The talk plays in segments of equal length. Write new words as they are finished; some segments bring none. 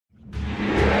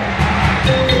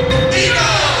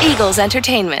Eagles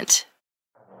Entertainment.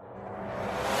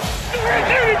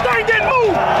 Anything that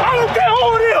moves, I don't care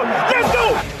who it is. Let's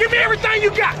go. Give me everything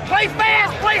you got. Play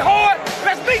fast, play hard.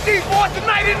 Let's beat these boys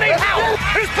tonight in their house.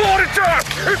 It's party time.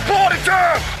 It's party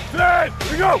time. There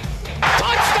we go.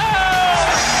 Touchdown!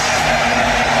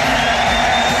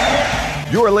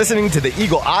 You are listening to the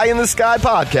Eagle Eye in the Sky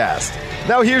podcast.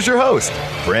 Now here's your host,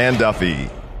 Fran Duffy.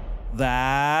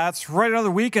 That's right. Another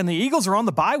week, and the Eagles are on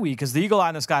the bye week as the Eagle Eye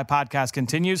in the Sky podcast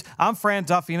continues. I'm Fran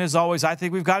Duffy, and as always, I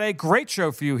think we've got a great show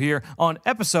for you here on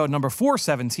episode number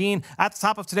 417. At the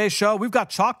top of today's show, we've got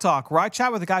Chalk Talk, where I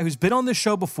chat with a guy who's been on this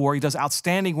show before. He does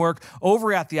outstanding work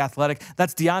over at The Athletic.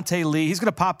 That's Deontay Lee. He's going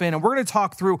to pop in, and we're going to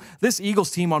talk through this Eagles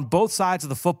team on both sides of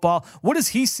the football. What is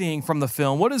he seeing from the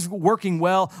film? What is working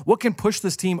well? What can push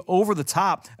this team over the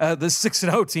top? This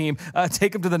 6-0 team,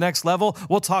 take them to the next level?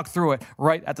 We'll talk through it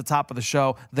right at the top of the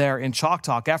show there in Chalk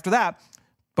Talk. After that,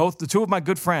 both the two of my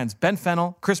good friends, Ben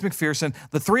Fennell, Chris McPherson,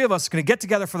 the three of us are going to get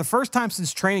together for the first time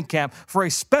since training camp for a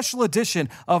special edition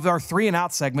of our 3 and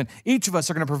Out segment. Each of us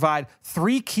are going to provide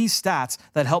 3 key stats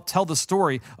that help tell the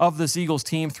story of this Eagles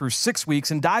team through 6 weeks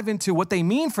and dive into what they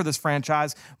mean for this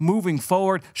franchise moving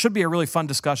forward. Should be a really fun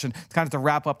discussion to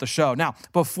wrap up the show. Now,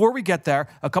 before we get there,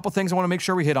 a couple things I want to make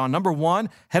sure we hit on. Number one,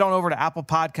 head on over to Apple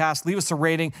Podcasts, leave us a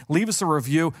rating, leave us a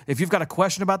review. If you've got a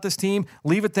question about this team,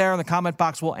 leave it there in the comment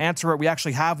box. We'll answer it. We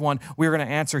actually have one we're going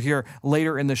to answer here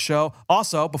later in the show.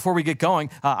 Also, before we get going,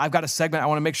 I've got a segment I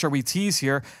want to make sure we tease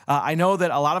here. I know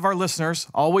that a lot of our listeners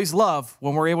always love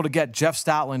when we're able to get Jeff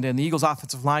Stoutland and the Eagles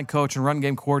offensive line coach and run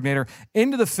game coordinator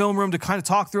into the film room to kind of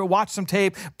talk through it, watch some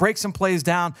tape, break some plays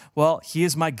down. Well, he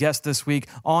is my guest this week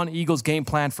on Eagles Game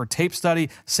Plan for Tape Study.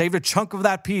 Saved a chunk of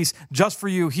that piece just for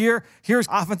you here. Here's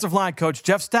offensive line coach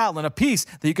Jeff Stoutland, a piece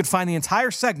that you can find the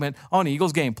entire segment on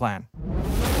Eagles Game Plan.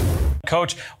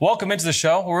 Coach, welcome into the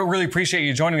show. We really appreciate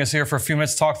you joining us here for a few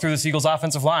minutes to talk through this Eagles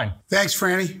offensive line. Thanks,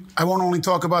 Franny. I won't only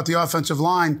talk about the offensive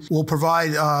line. We'll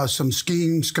provide some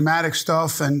schematic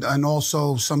stuff and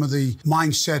also some of the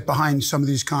mindset behind some of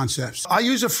these concepts. I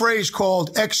use a phrase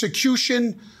called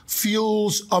execution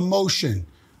fuels emotion.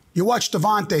 You watch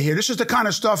Devontae here. This is the kind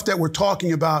of stuff that we're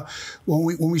talking about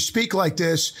when we speak like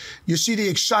this. You see the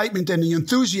excitement and the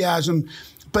enthusiasm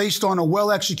based on a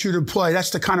well-executed play.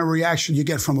 That's the kind of reaction you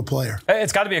get from a player.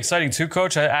 It's got to be exciting too,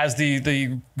 Coach, as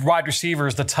the wide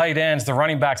receivers, the tight ends, the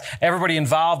running backs, everybody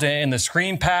involved in the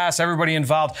screen pass, everybody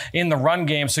involved in the run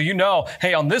game. So you know,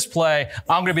 hey, on this play,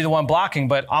 I'm going to be the one blocking,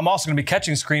 but I'm also going to be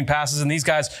catching screen passes, and these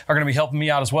guys are going to be helping me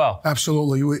out as well.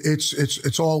 Absolutely.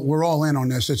 It's all, we're all in on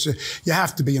this. You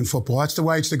have to be in football. That's the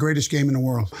way it's the greatest game in the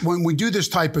world. When we do this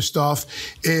type of stuff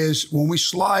is when we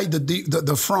slide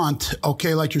the front,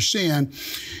 okay, like you're seeing,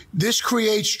 this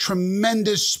creates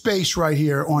tremendous space right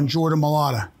here on Jordan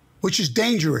Mailata, which is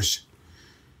dangerous.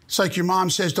 It's like your mom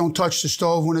says, don't touch the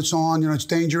stove when it's on. You know, it's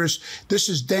dangerous. This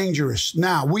is dangerous.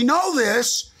 Now, we know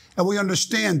this and we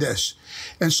understand this.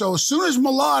 And so as soon as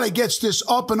Mailata gets this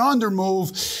up and under move,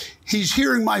 he's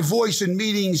hearing my voice in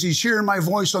meetings. He's hearing my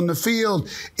voice on the field.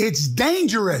 It's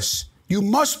dangerous. You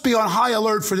must be on high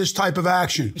alert for this type of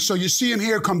action. So you see him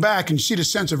here come back and you see the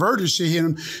sense of urgency in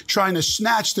him trying to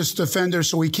snatch this defender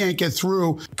so he can't get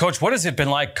through. Coach, what has it been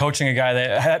like coaching a guy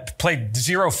that had played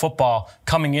zero football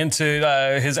coming into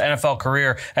his NFL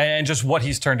career and just what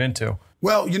he's turned into?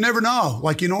 Well, you never know.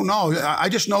 Like, you don't know. I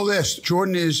just know this.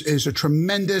 Jordan is a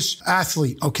tremendous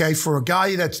athlete, okay, for a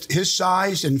guy that's his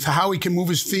size and for how he can move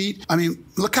his feet. I mean,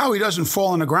 look how he doesn't fall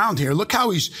on the ground here. Look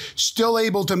how he's still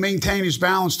able to maintain his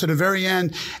balance to the very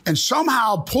end and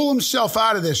somehow pull himself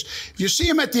out of this. If you see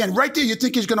him at the end, right there, you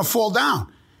think he's going to fall down.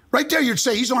 Right there, you'd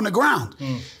say he's on the ground.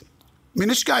 I mean,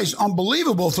 this guy's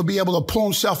unbelievable to be able to pull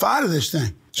himself out of this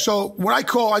thing. So what I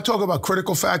talk about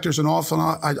critical factors and often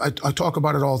I talk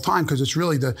about it all the time because it's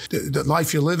really the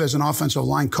life you live as an offensive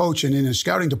line coach and in a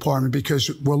scouting department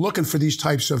because we're looking for these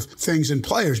types of things in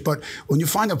players. But when you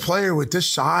find a player with this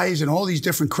size and all these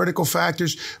different critical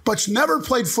factors, but's never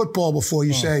played football before,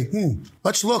 you say,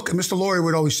 let's look. And Mr. Laurie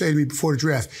would always say to me before the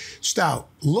draft, Stout,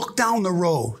 look down the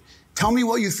road. Tell me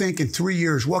what you think in 3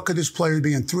 years. What could this player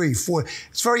be in 3, 4?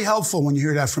 It's very helpful when you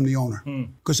hear that from the owner.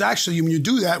 Because actually, when you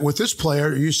do that with this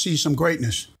player, you see some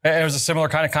greatness. It was a similar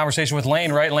kind of conversation with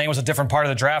Lane, right? Lane was a different part of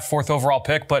the draft, 4th overall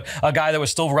pick, but a guy that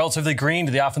was still relatively green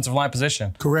to the offensive line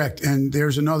position. Correct. And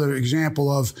there's another example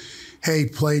of, hey,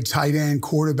 played tight end,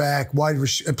 quarterback, might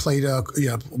as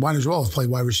well have played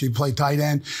wide receiver, played tight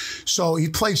end. So he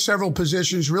played several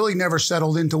positions, really never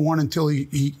settled into one until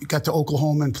he got to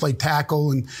Oklahoma and played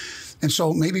tackle. And And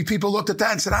so maybe people looked at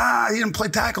that and said, he didn't play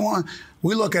tackle on.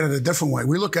 We look at it a different way.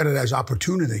 We look at it as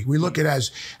opportunity. We look at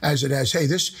it as, hey,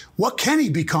 what can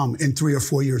he become in 3 or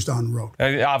 4 years down the road?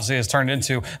 It obviously has turned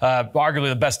into arguably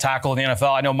the best tackle in the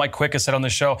NFL. I know Mike Quick has said on the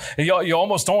show, you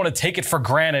almost don't want to take it for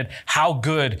granted how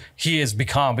good he has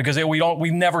become, because we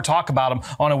never talk about him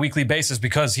on a weekly basis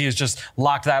because he has just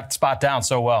locked that spot down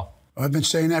so well. I've been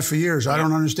saying that for years. I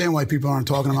don't understand why people aren't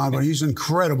talking about it, but he's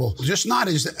incredible. Just not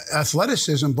his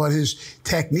athleticism, but his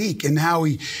technique and how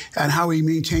he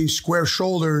maintains square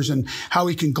shoulders and how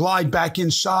he can glide back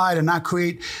inside and not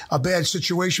create a bad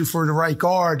situation for the right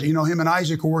guard. You know, him and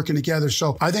Isaac are working together.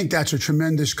 So I think that's a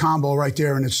tremendous combo right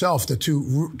there in itself.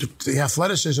 The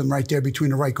athleticism right there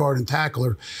between the right guard and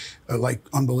tackler. Like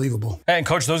unbelievable. And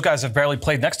Coach, those guys have barely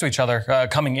played next to each other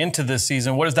coming into this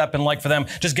season. What has that been like for them,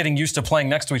 just getting used to playing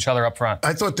next to each other up front?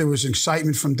 I thought there was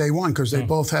excitement from day one because they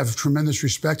both have tremendous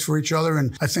respect for each other,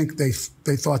 and I think they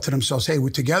thought to themselves, hey,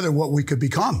 we're together, what we could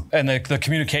become. And the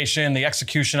communication, the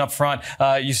execution up front,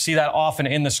 you see that often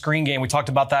in the screen game. We talked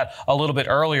about that a little bit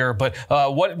earlier, but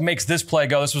what makes this play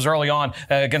go? This was early on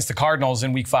against the Cardinals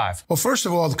in Week 5. Well, first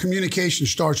of all, the communication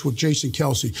starts with Jason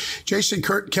Kelce. Jason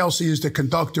Kelce is the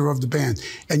conductor of the band.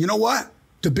 And you know what?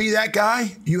 To be that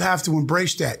guy, you have to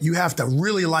embrace that. You have to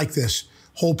really like this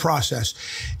whole process.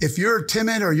 If you're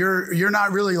timid or you're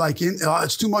not really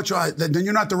it's too much, then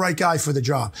you're not the right guy for the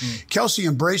job. Kelce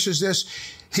embraces this.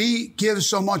 He gives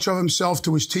so much of himself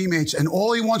to his teammates, and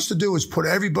all he wants to do is put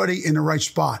everybody in the right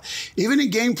spot. Even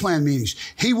in game plan meetings,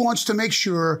 he wants to make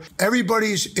sure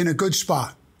everybody's in a good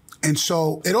spot. And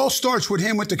so it all starts with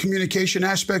him with the communication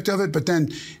aspect of it, but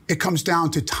then it comes down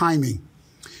to timing.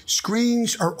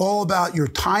 Screens are all about your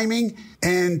timing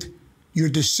and your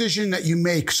decision that you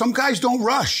make. Some guys don't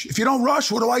rush. If you don't rush,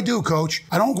 what do I do, Coach?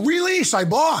 I don't release, I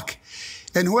block.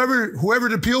 And whoever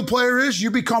the peel player is,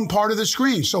 you become part of the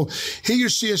screen. So here you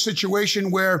see a situation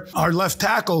where our left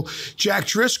tackle, Jack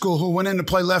Driscoll, who went in to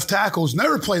play left tackle, has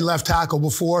never played left tackle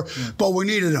before, but we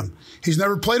needed him. He's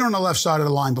never played on the left side of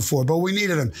the line before, but we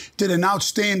needed him. Did an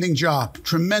outstanding job,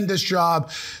 tremendous job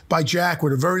by Jack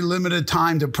with a very limited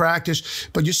time to practice.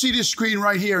 But you see this screen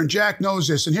right here, and Jack knows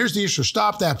this. And here's the issue.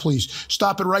 Stop that, please.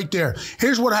 Stop it right there.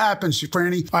 Here's what happens,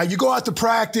 Franny. You go out to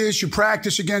practice. You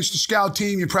practice against the scout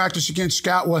team. You practice against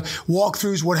scout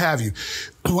walkthroughs, what have you.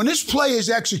 When this play is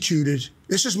executed,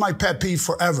 this is my pet peeve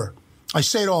forever. I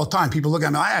say it all the time. People look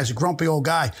at me, as a grumpy old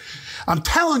guy. I'm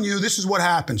telling you, this is what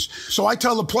happens. So I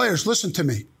tell the players, listen to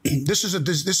me. This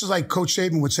is like Coach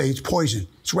Saban would say, it's poison.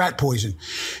 It's rat poison.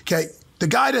 Okay. The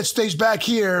guy that stays back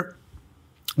here,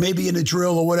 maybe in a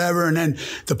drill or whatever, and then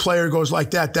the player goes like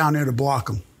that down there to block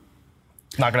him.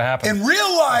 Not going to happen. In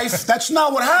real life, that's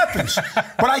not what happens.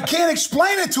 But I can't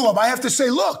explain it to him. I have to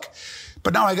say, look.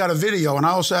 But now I got a video, and I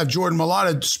also have Jordan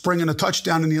Mailata springing a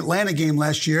touchdown in the Atlanta game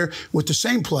last year with the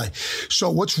same play. So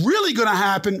what's really going to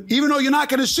happen, even though you're not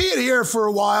going to see it here for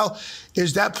a while,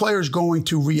 is that player is going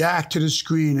to react to the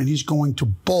screen, and he's going to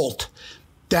bolt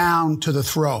down to the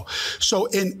throw. So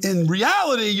in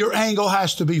reality, your angle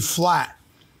has to be flat,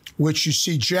 which you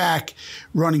see Jack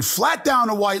running flat down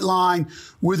the white line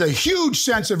with a huge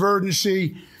sense of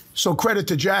urgency. So credit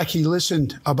to Jack, he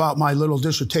listened about my little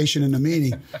dissertation in the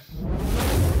meeting.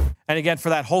 And again, for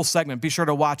that whole segment, be sure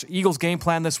to watch Eagles Game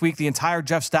Plan this week. The entire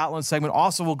Jeff Stoutland segment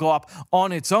also will go up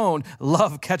on its own.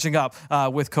 Love catching up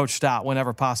with Coach Stout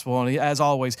whenever possible. And he, as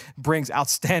always, brings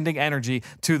outstanding energy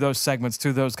to those segments,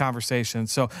 to those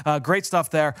conversations. So great stuff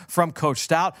there from Coach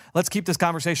Stout. Let's keep this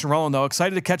conversation rolling, though.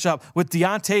 Excited to catch up with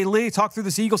Deontay Lee, talk through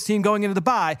this Eagles team going into the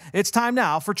bye. It's time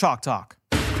now for Chalk Talk.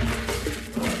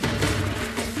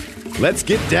 Let's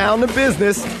get down to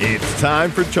business. It's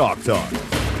time for Chalk Talk.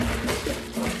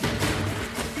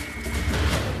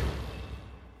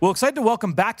 Well, excited to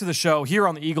welcome back to the show here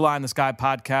on the Eagle Eye in the Sky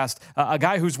podcast, a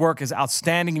guy whose work is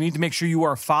outstanding. You need to make sure you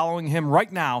are following him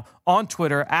right now on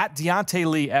Twitter at Deontay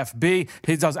Lee FB.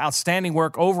 He does outstanding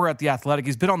work over at The Athletic.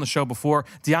 He's been on the show before.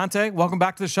 Deontay, welcome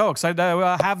back to the show. Excited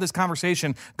to have this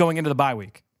conversation going into the bye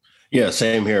week. Yeah,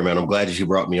 same here, man. I'm glad that you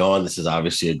brought me on. This is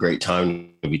obviously a great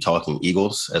time to be talking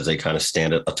Eagles as they kind of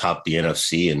stand atop the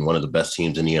NFC and one of the best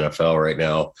teams in the NFL right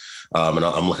now. And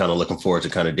I'm kind of looking forward to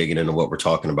kind of digging into what we're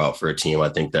talking about for a team. I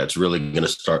think that's really going to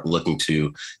start looking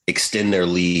to extend their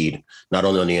lead, not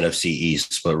only on the NFC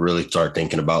East, but really start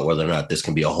thinking about whether or not this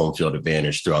can be a home field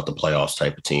advantage throughout the playoffs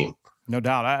type of team. No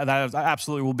doubt. That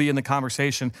absolutely will be in the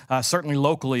conversation, certainly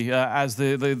locally, as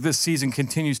this season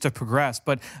continues to progress.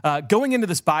 But going into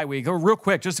this bye week, real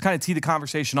quick, just to kind of tee the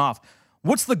conversation off,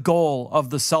 what's the goal of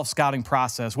the self-scouting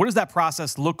process? What does that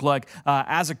process look like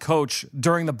as a coach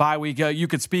during the bye week? You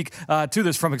could speak to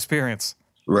this from experience.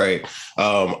 Right.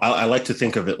 I like to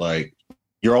think of it like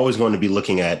you're always going to be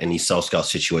looking at in these self-scout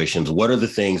situations, what are the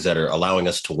things that are allowing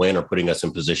us to win or putting us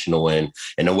in position to win?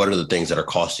 And then what are the things that are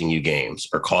costing you games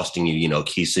or costing you,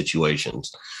 key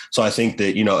situations? So I think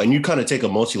that, and you kind of take a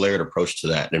multi-layered approach to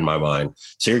that in my mind.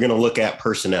 So you're going to look at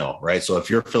personnel, right? So if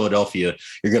you're Philadelphia,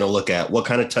 you're going to look at what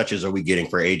kind of touches are we getting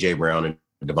for A.J. Brown and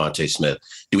DeVonta Smith?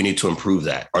 Do we need to improve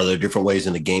that? Are there different ways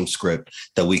in the game script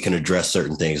that we can address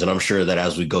certain things? And I'm sure that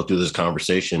as we go through this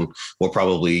conversation, we'll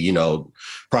probably,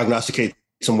 prognosticate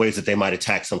some ways that they might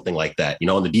attack something like that.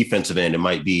 On the defensive end, it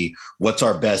might be what's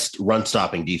our best run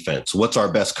stopping defense? What's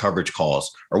our best coverage calls?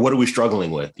 Or what are we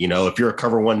struggling with? If you're a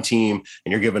cover one team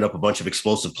and you're giving up a bunch of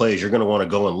explosive plays, you're going to want to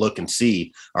go and look and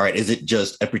see, all right, is it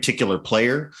just a particular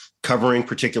player covering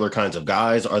particular kinds of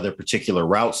guys? Are there particular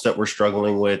routes that we're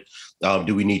struggling with?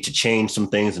 Do we need to change some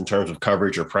things in terms of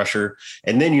coverage or pressure?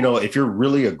 And then, if you're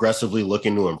really aggressively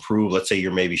looking to improve, let's say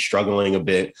you're maybe struggling a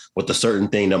bit with a certain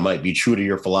thing that might be true to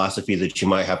your philosophy that you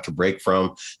might have to break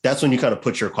from, that's when you kind of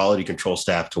put your quality control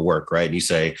staff to work, right? And you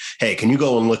say, hey, can you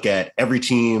go and look at every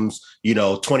team's,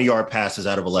 20-yard passes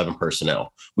out of 11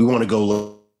 personnel? We want to go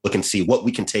look and see what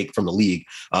we can take from the league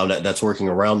that's working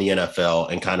around the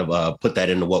NFL and kind of put that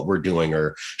into what we're doing,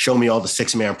 or show me all the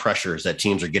 6-man pressures that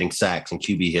teams are getting sacks and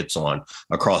QB hits on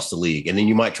across the league. And then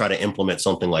you might try to implement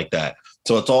something like that.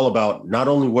 So it's all about not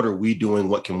only what are we doing,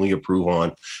 what can we improve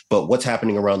on, but what's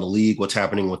happening around the league, what's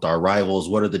happening with our rivals,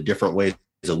 what are the different ways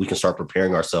that we can start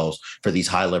preparing ourselves for these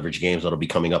high leverage games that'll be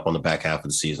coming up on the back half of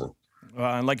the season.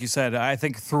 And like you said, I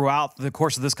think throughout the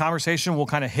course of this conversation, we'll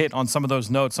kind of hit on some of those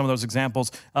notes, some of those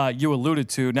examples you alluded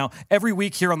to. Now, every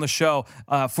week here on the show,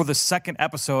 for the second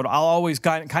episode, I'll always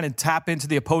kind of tap into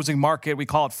the opposing market. We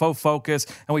call it faux focus,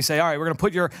 and we say, all right, we're going to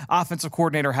put your offensive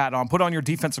coordinator hat on, put on your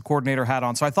defensive coordinator hat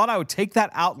on. So I thought I would take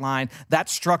that outline, that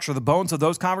structure, the bones of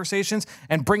those conversations,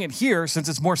 and bring it here since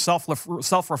it's more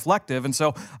self-reflective. And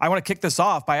so I want to kick this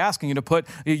off by asking you to put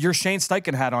your Shane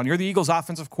Steichen hat on. You're the Eagles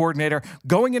offensive coordinator.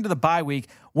 Going into the bye week,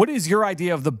 what is your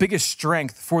idea of the biggest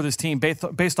strength for this team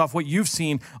based off what you've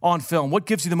seen on film? What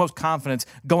gives you the most confidence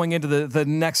going into the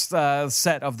next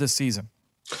set of this season?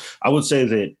 I would say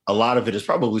that a lot of it is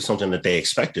probably something that they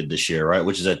expected this year, right?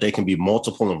 Which is that they can be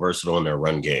multiple and versatile in their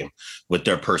run game with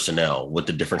their personnel, with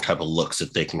the different type of looks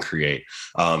that they can create.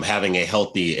 Having a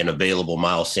healthy and available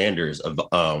Miles Sanders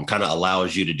kind of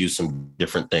allows you to do some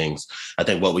different things. I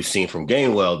think what we've seen from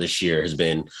Gainwell this year has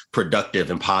been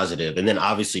productive and positive. And then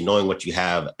obviously knowing what you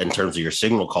have in terms of your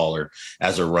signal caller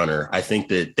as a runner, I think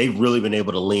that they've really been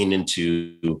able to lean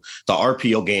into the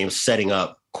RPO game, setting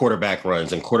up quarterback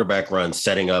runs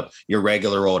setting up your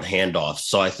regular old handoffs.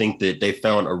 So I think that they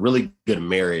found a really good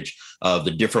marriage of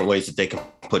the different ways that they can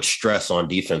put stress on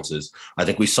defenses. I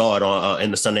think we saw it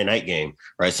in the Sunday night game,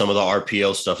 right? Some of the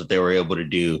RPO stuff that they were able to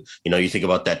do. You think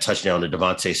about that touchdown to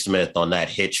DeVonta Smith on that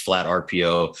hitch flat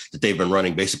RPO that they've been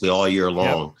running basically all year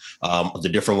long. Yep. The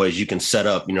different ways you can set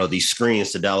up, these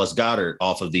screens to Dallas Goedert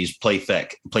off of these play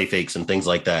fakes and things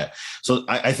like that. So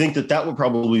I think that would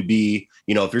probably be,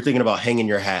 if you're thinking about hanging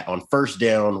your hat on first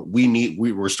down,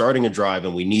 we're starting a drive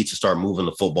and we need to start moving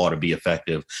the football to be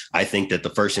effective. I think that the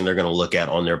first thing they're going to look at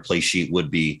on their play sheet would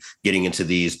be getting into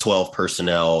these 12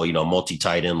 personnel,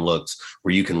 multi-tight end looks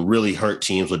where you can really hurt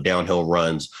teams with downhill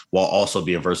runs while also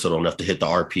being versatile enough to hit the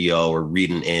RPO or read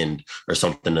an end or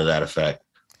something to that effect.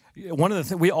 One of the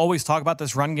things we always talk about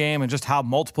this run game and just how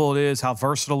multiple it is, how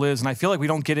versatile it is. And I feel like we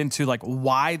don't get into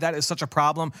why that is such a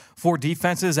problem for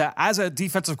defenses. As a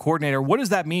defensive coordinator, what does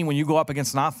that mean when you go up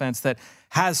against an offense that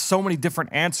has so many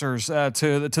different answers to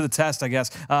the test, I guess,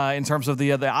 in terms of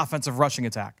the offensive rushing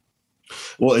attack?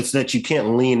 Well, it's that you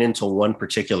can't lean into one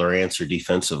particular answer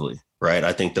defensively, right?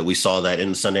 I think that we saw that in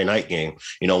the Sunday night game.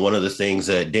 One of the things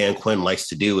that Dan Quinn likes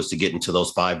to do is to get into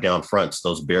those 5-down fronts,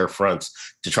 those bare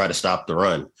fronts to try to stop the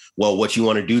run. Well, what you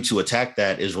want to do to attack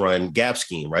that is run gap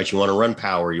scheme, right? You want to run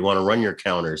power, you want to run your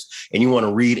counters, and you want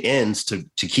to read ends to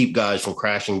keep guys from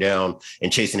crashing down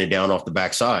and chasing it down off the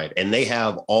backside. And they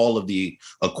have all of the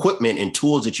equipment and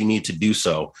tools that you need to do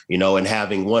so, and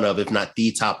having one of, if not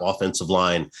the top offensive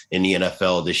line in the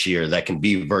NFL this year that can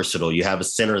be versatile. You have a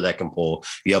center that can pull.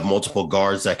 You have multiple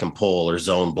guards that can pull or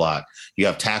zone block. You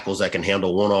have tackles that can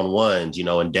handle one-on-ones,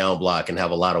 and down block and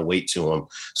have a lot of weight to them.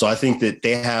 So I think that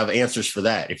they have answers for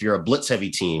that. If you're a blitz heavy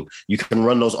team, you can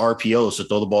run those RPOs to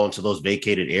throw the ball into those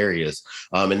vacated areas.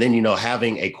 And then,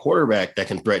 having a quarterback that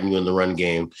can threaten you in the run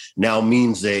game now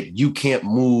means that you can't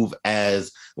move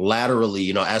as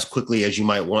laterally, as quickly as you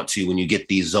might want to when you get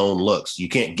these zone looks. You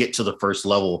can't get to the first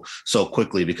level so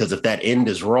quickly because if that end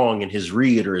is wrong in his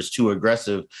read or is too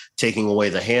aggressive, taking away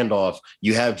the handoff handoff,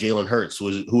 you have Jalen Hurts,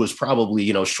 who is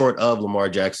probably, short of Lamar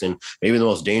Jackson, maybe the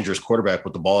most dangerous quarterback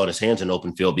with the ball in his hands in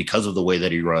open field because of the way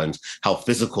that he runs, how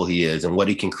physical he is, and what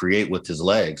he can create with his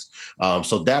legs.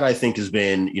 So that, I think, has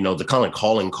been, the kind of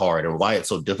calling card and why it's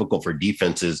so difficult for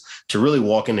defenses to really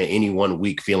walk into any one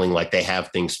week feeling like they have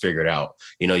things figured out.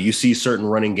 You see certain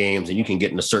running games and you can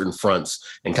get into certain fronts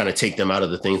and kind of take them out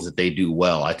of the things that they do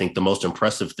well. I think the most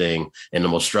impressive thing and the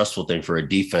most stressful thing for a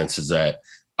defense is that,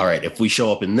 all right, if we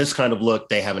show up in this kind of look,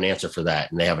 they have an answer for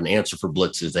that. And they have an answer for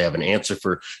blitzes. They have an answer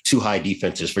for too high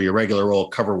defenses, for your regular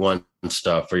old cover one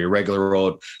stuff, for your regular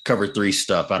old cover three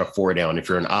stuff out of 4 down. If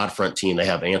you're an odd front team, they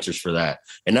have answers for that.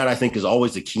 And that, I think, is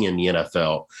always the key in the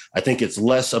NFL. I think it's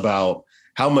less about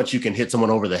how much you can hit someone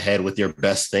over the head with your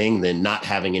best thing than not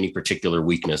having any particular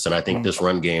weakness. And I think this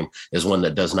run game is one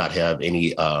that does not have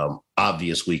any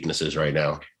obvious weaknesses right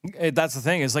now. That's the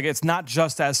thing, is like, it's not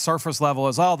just as surface level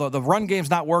as, the run game's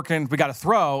not working, we got to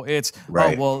throw. It's,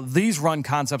 right. These run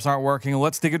concepts aren't working.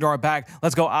 Let's dig into our bag.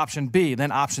 Let's go option B,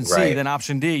 then option C, right. then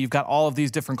option D. You've got all of these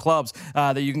different clubs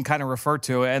that you can kind of refer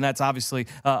to. And that's obviously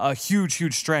a huge,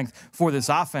 huge strength for this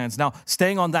offense. Now,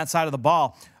 staying on that side of the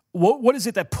ball, what is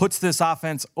it that puts this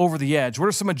offense over the edge? What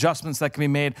are some adjustments that can be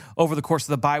made over the course of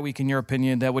the bye week, in your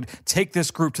opinion, that would take this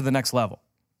group to the next level?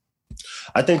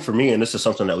 I think for me, and this is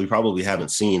something that we probably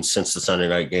haven't seen since the Sunday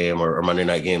night game or Monday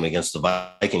night game against the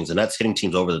Vikings, and that's hitting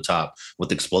teams over the top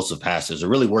with explosive passes, or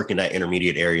really working that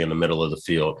intermediate area in the middle of the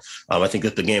field. I think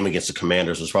that the game against the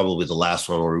Commanders was probably the last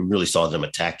one where we really saw them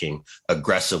attacking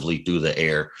aggressively through the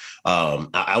air.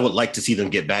 I would like to see them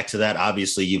get back to that.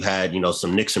 Obviously, you've had,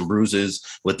 some nicks and bruises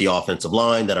with the offensive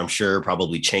line that I'm sure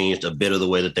probably changed a bit of the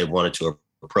way that they wanted to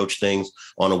approach things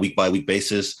on a week by week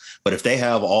basis. But if they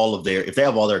have all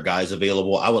their guys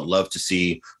available, I would love to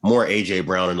see more AJ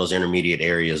Brown in those intermediate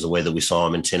areas, the way that we saw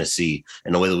him in Tennessee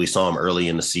and the way that we saw him early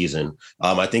in the season.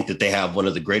 I think that they have one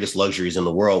of the greatest luxuries in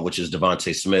the world, which is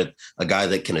Devontae Smith, a guy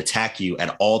that can attack you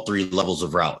at all 3 levels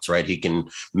of routes, right? He can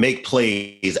make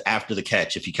plays after the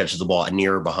catch if he catches the ball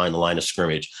near or behind the line of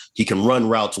scrimmage. He can run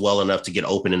routes well enough to get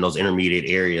open in those intermediate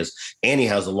areas, and he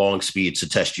has a long speed to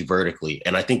test you vertically.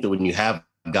 And I think that when you have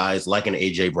guys like an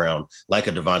AJ Brown, like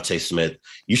a Devontae Smith,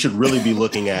 you should really be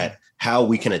looking at how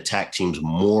we can attack teams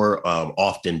more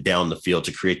often down the field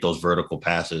to create those vertical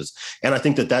passes. And I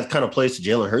think that kind of plays to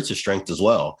Jalen Hurts' strength as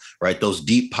well, right? Those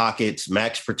deep pockets,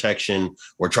 max protection.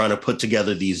 We're trying to put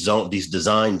together these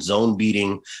design zone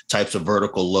beating types of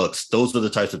vertical looks. Those are the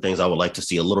types of things I would like to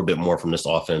see a little bit more from this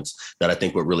offense that I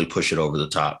think would really push it over the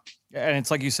top. And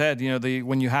it's like you said,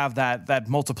 when you have that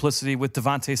multiplicity with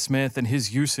Devontae Smith and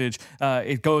his usage,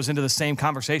 it goes into the same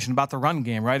conversation about the run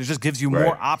game, right? It just gives you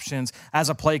more options as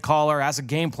a play caller, as a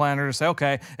game planner, to say,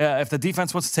 okay, if the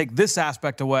defense wants to take this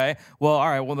aspect away, well, all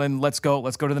right, well then let's go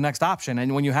to the next option.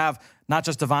 And when you have not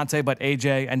just Devontae, but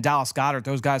AJ and Dallas Goedert,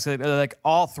 those guys, like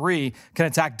all 3 can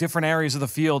attack different areas of the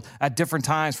field at different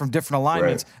times from different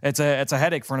alignments. Right. It's a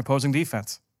headache for an opposing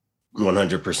defense.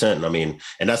 100%. I mean,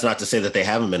 and that's not to say that they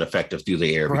haven't been effective through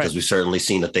the air, because we've certainly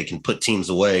seen that they can put teams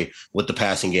away with the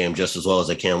passing game just as well as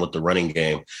they can with the running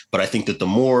game. But I think that the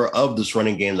more of this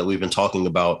running game that we've been talking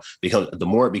about, the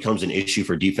more it becomes an issue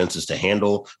for defenses to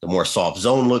handle, the more soft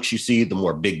zone looks you see, the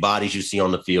more big bodies you see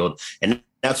on the field. And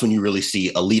that's when you really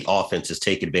see elite offenses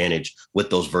take advantage with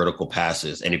those vertical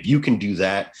passes. And if you can do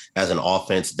that as an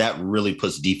offense, that really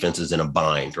puts defenses in a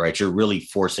bind, right? You're really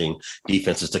forcing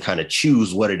defenses to kind of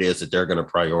choose what it is that they're going to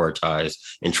prioritize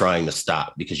in trying to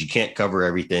stop, because you can't cover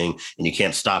everything and you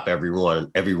can't stop every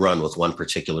run with one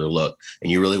particular look. And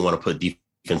you really want to put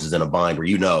defenses in a bind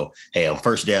where, hey, on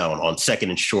first down, on second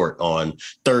and short, on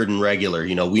third and regular,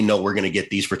 we know we're going to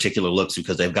get these particular looks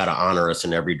because they've got to honor us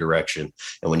in every direction.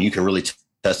 And when you can really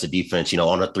test the defense,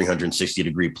 on a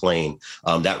 360-degree plane,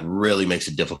 that really makes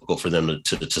it difficult for them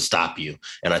to stop you.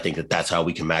 And I think that that's how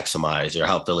we can maximize, or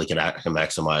how Philly can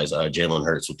maximize Jalen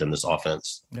Hurts within this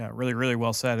offense. Yeah, really, really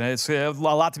well said. It's a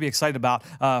lot to be excited about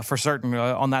for certain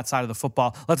on that side of the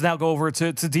football. Let's now go over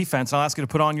to defense. I'll ask you to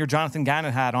put on your Jonathan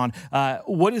Gannon hat on.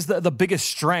 What is the biggest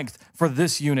strength for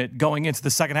this unit going into the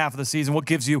second half of the season? What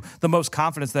gives you the most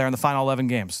confidence there in the final 11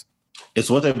 games?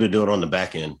 It's what they've been doing on the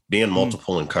back end, being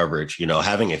multiple in coverage,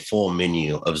 having a full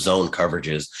menu of zone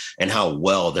coverages, and how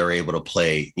well they're able to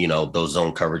play, those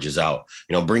zone coverages out,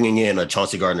 bringing in a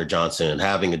Chauncey Gardner-Johnson,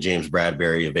 having a James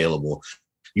Bradberry available.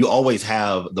 You always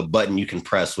have the button you can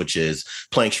press, which is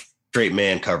playing straight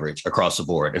man coverage across the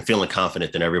board and feeling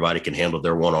confident that everybody can handle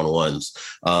their one-on-ones.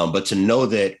 But to know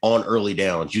that on early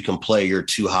downs, you can play your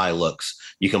 2 high looks.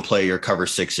 You can play your cover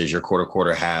 6s, your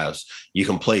quarter halves. You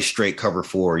can play straight cover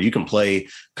 4. You can play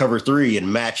cover 3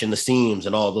 and match in the seams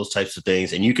and all those types of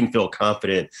things. And you can feel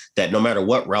confident that no matter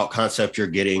what route concept you're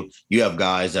getting, you have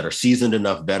guys that are seasoned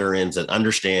enough veterans that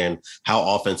understand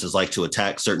how offenses like to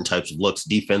attack certain types of looks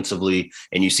defensively.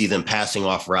 And you see them passing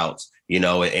off routes,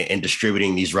 and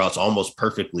distributing these routes almost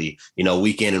perfectly,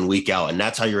 week in and week out. And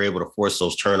that's how you're able to force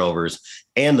those turnovers.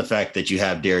 And the fact that you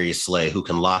have Darius Slay, who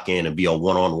can lock in and be a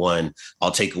one-on-one,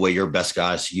 I'll take away your best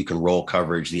guys so you can roll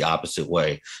coverage the opposite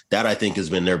way. That, I think, has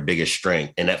been their biggest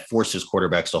strength. And that forces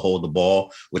quarterbacks to hold the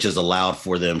ball, which has allowed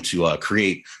for them to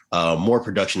create more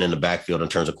production in the backfield in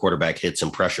terms of quarterback hits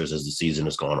and pressures as the season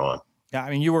has gone on. Yeah, I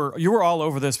mean, you were all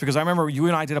over this because I remember you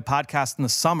and I did a podcast in the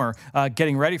summer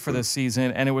getting ready for this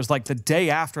season, and it was like the day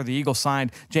after the Eagles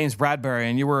signed James Bradberry,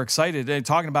 and you were excited and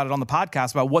talking about it on the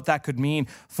podcast about what that could mean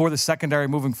for the secondary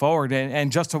moving forward.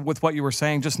 And just with what you were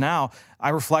saying just now, I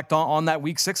reflect on that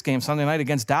Week 6 game Sunday night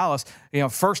against Dallas.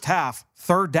 First half,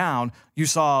 third down, you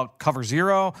saw cover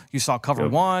 0, you saw cover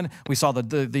 1, we saw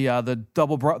the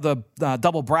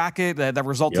double bracket that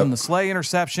resulted in the Slay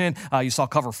interception. You saw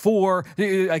cover 4.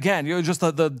 Again, just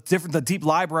the deep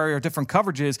library or different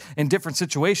coverages in different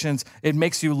situations. It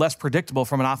makes you less predictable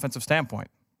from an offensive standpoint.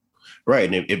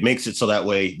 Right. And it makes it so that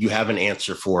way you have an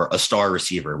answer for a star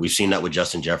receiver. We've seen that with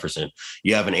Justin Jefferson.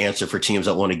 You have an answer for teams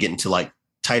that want to get into like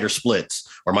tighter splits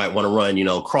or might want to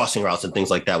run, crossing routes and things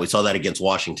like that. We saw that against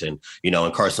Washington,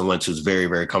 and Carson Wentz, who's very,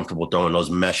 very comfortable throwing those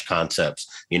mesh concepts,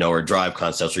 or drive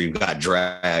concepts where you've got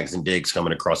drags and digs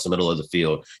coming across the middle of the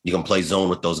field. You can play zone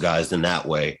with those guys in that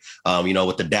way.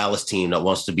 With the Dallas team that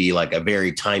wants to be like a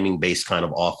very timing based kind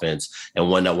of offense and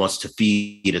one that wants to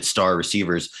feed its star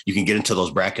receivers, you can get into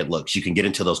those bracket looks. You can get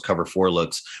into those cover 4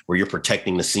 looks where you're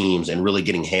protecting the seams and really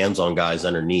getting hands on guys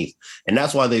underneath. And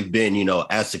that's why they've been,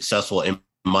 as successful in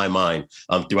my mind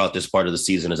throughout this part of the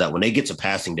season, is that when they get to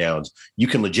passing downs, you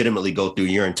can legitimately go through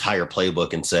your entire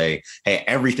playbook and say, hey,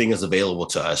 everything is available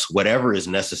to us. Whatever is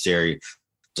necessary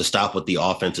to stop what the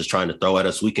offense is trying to throw at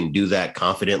us, we can do that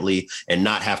confidently and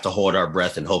not have to hold our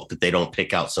breath and hope that they don't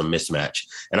pick out some mismatch.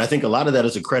 And I think a lot of that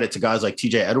is a credit to guys like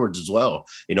TJ Edwards as well,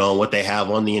 and what they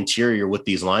have on the interior with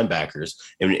these linebackers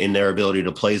and in their ability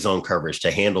to play zone coverage,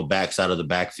 to handle backs out of the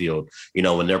backfield,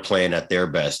 when they're playing at their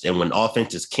best. And when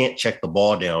offenses can't check the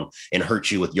ball down and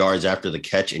hurt you with yards after the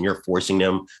catch, and you're forcing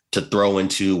them to throw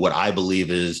into what I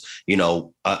believe is,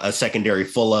 a secondary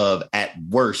full of, at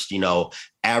worst,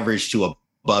 average to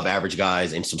above average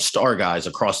guys and some star guys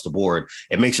across the board,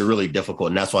 it makes it really difficult.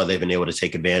 And that's why they've been able to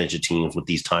take advantage of teams with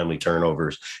these timely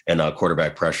turnovers and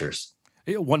quarterback pressures.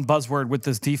 One buzzword with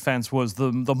this defense was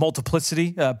the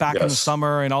multiplicity back in the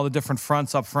summer and all the different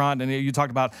fronts up front. And you talked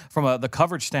about from the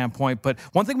coverage standpoint. But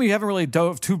one thing we haven't really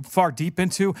dove too far deep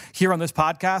into here on this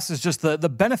podcast is just the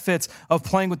benefits of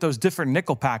playing with those different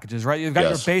nickel packages, right? You've got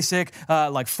your basic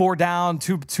like 4 down,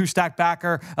 two stack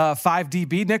backer, 5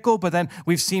 DB nickel. But then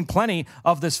we've seen plenty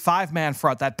of this 5-man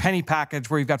front, that penny package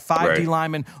where you've got 5 D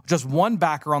linemen, just 1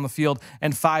 backer on the field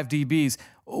and 5 DBs.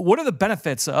 What are the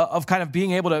benefits of kind of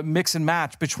being able to mix and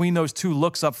match between those 2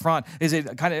 looks up front? Is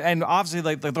it kind of, and obviously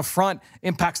like the front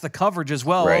impacts the coverage as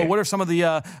well. Right. What are some of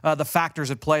the factors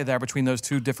at play there between those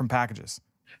 2 different packages?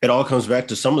 It all comes back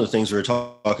to some of the things we were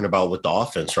talking about with the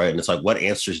offense, right? And it's like, what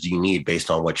answers do you need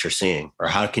based on what you're seeing? Or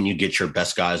how can you get your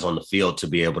best guys on the field to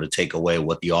be able to take away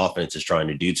what the offense is trying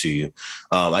to do to you?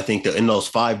 I think that in those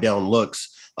 5 down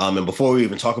looks, and before we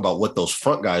even talk about what those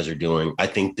front guys are doing, I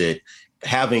think that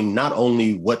having not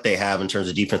only what they have in terms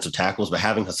of defensive tackles, but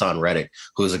having Hassan Reddick,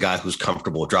 who is a guy who's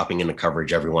comfortable dropping into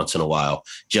coverage every once in a while,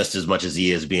 just as much as he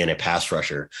is being a pass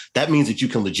rusher. That means that you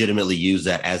can legitimately use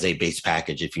that as a base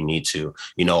package if you need to,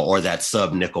 or that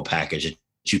sub nickel package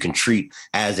you can treat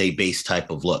as a base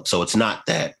type of look. So it's not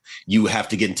that you have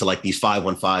to get into like these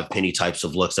 5-1-5 penny types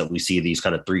of looks that we see these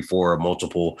kind of 3-4 or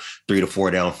multiple 3 to 4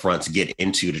 down fronts get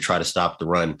into to try to stop the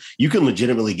run. You can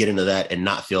legitimately get into that and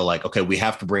not feel like, okay, we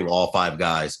have to bring all 5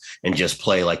 guys and just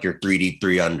play like your 3 deep,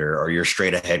 3 under, or your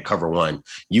straight ahead cover 1.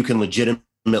 You can legitimately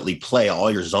play all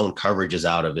your zone coverages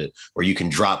out of it, or you can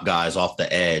drop guys off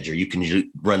the edge, or you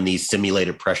can run these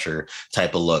simulated pressure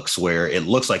type of looks where it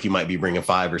looks like you might be bringing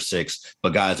 5 or 6,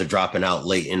 but guys are dropping out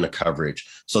late in the coverage.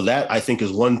 So that, I think,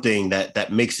 is one thing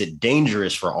that makes it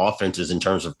dangerous for offenses in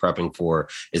terms of prepping for,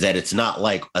 is that it's not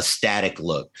like a static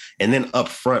look. And then up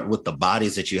front with the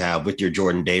bodies that you have with your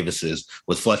Jordan Davises,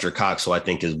 with Fletcher Cox, who I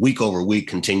think is week over week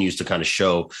continues to kind of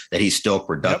show that he's still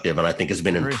productive. And I think has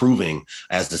been improving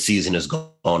as the season has gone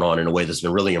on in a way that's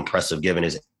been really impressive given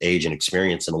his age and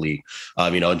experience in the league.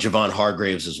 Javon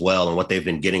Hargraves as well, and what they've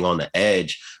been getting on the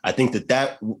edge. I think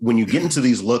that when you get into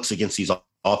these looks against these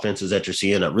offenses that you're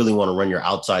seeing that really want to run your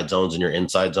outside zones and your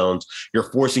inside zones,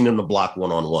 you're forcing them to block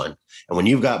one-on-one. And when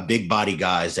you've got big body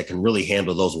guys that can really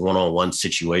handle those one-on-one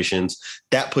situations,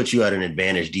 that puts you at an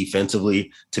advantage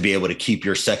defensively to be able to keep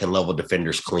your second level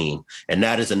defenders clean. And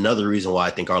that is another reason why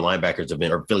I think Philly's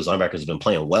linebackers have been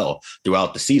playing well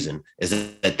throughout the season, is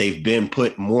that they've been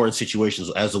put more in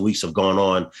situations as the weeks have gone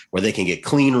on where they can get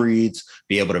clean reads,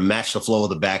 be able to match the flow of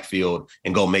the backfield,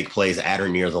 and go make plays at or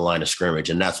near the line of scrimmage.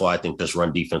 And that's why I think this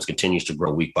run defense continues to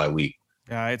grow week by week.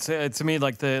 Yeah, it's to me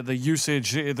like the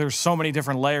usage. There's so many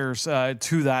different layers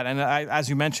to that, and as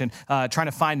you mentioned, trying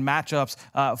to find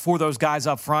matchups for those guys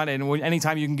up front. And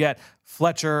anytime you can get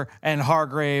Fletcher and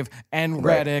Hargrave and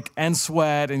Reddick and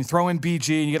Sweat, and you throw in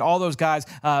BG, and you get all those guys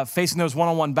facing those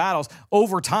one-on-one battles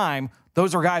over time.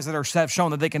 Those are guys that have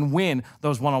shown that they can win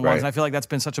those one-on-ones. Right. And I feel like that's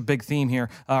been such a big theme here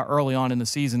early on in the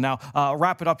season. Now, I'll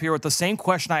wrap it up here with the same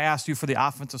question I asked you for the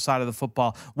offensive side of the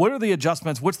football. What are the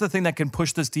adjustments? What's the thing that can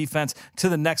push this defense to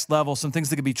the next level? Some things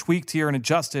that can be tweaked here and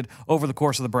adjusted over the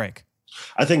course of the break.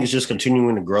 I think it's just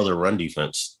continuing to grow their run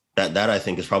defense. That I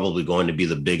think is probably going to be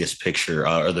the biggest picture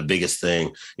or the biggest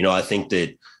thing. I think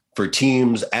that for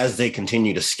teams, as they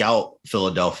continue to scout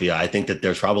Philadelphia, I think that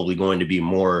there's probably going to be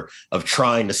more of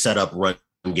trying to set up run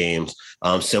games,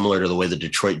 similar to the way that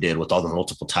Detroit did with all the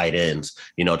multiple tight ends,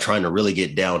 trying to really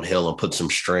get downhill and put some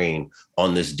strain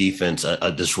on this defense,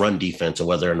 this run defense, and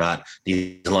whether or not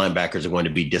these linebackers are going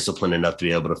to be disciplined enough to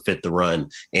be able to fit the run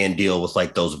and deal with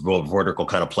like those vertical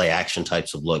kind of play action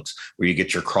types of looks where you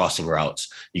get your crossing routes,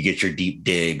 you get your deep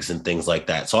digs and things like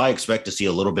that. So I expect to see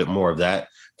a little bit more of that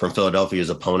from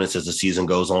Philadelphia's opponents as the season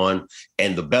goes on.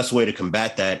 And the best way to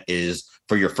combat that is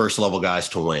for your first level guys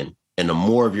to win. And the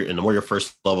more your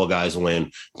first level guys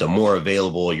win, the more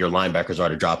available your linebackers are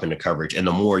to drop into coverage, and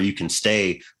the more you can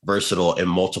stay versatile and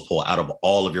multiple out of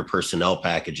all of your personnel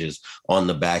packages on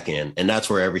the back end. And that's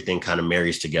where everything kind of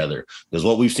marries together. Because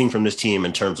what we've seen from this team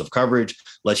in terms of coverage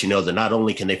lets you know that not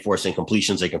only can they force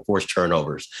incompletions, they can force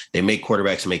turnovers. They make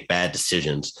quarterbacks make bad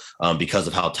decisions because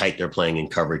of how tight they're playing in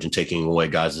coverage and taking away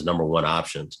guys' number one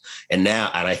options. And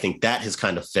I think that has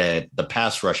kind of fed the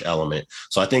pass rush element.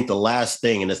 So I think the last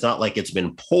thing, and it's not like it's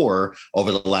been poor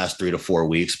over the last 3 to 4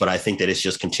 weeks, but I think that it's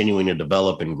just continuing to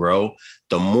develop and grow.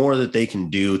 The more that they can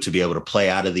do to be able to play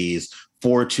out of these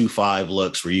 4-2-5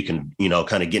 looks where you can,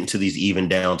 kind of get into these even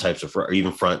down types of or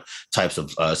even front types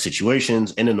of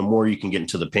situations. And then the more you can get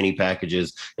into the penny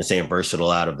packages and staying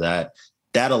versatile out of that,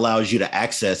 that allows you to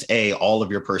access all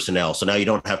of your personnel. So now you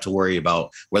don't have to worry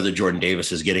about whether Jordan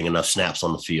Davis is getting enough snaps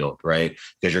on the field, right?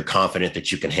 Because you're confident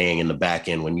that you can hang in the back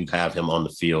end when you have him on the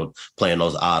field playing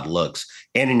those odd looks.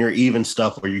 And in your even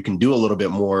stuff where you can do a little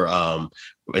bit more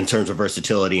in terms of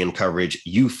versatility and coverage,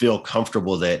 you feel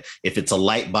comfortable that if it's a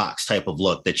light box type of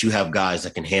look, that you have guys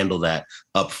that can handle that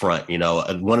up front.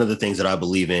 One of the things that I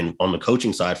believe in on the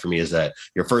coaching side for me is that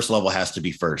your first level has to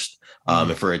be first.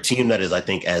 And for a team that is, I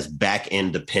think, as back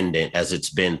end dependent as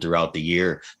it's been throughout the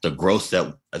year, the growth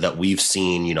that we've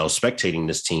seen, spectating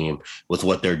this team with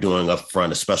what they're doing up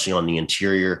front, especially on the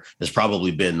interior, has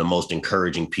probably been the most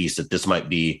encouraging piece, that this might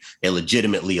be a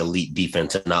legitimately elite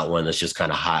defense and not one that's just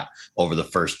kind of hot over the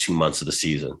first 2 months of the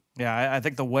season. Yeah, I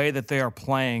think the way that they are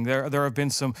playing, there have been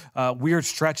some weird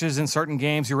stretches in certain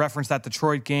games. You referenced that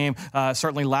Detroit game.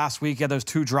 Certainly last week, you had those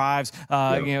 2 drives,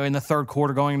 in the third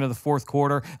quarter going into the fourth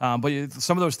quarter. But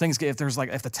some of those things, if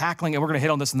the tackling, and we're going to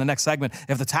hit on this in the next segment,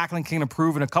 if the tackling can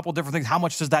improve in a couple different things, how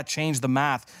much does that change the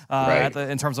math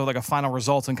in terms of like a final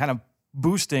results and kind of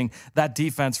boosting that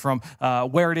defense from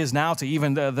where it is now to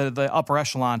even the upper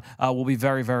echelon will be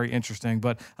very, very interesting.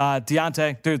 But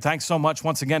Deontay, dude, thanks so much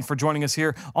once again for joining us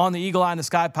here on the Eagle Eye in the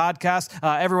Sky podcast.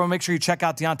 Everyone, make sure you check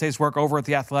out Deontay's work over at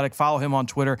The Athletic. Follow him on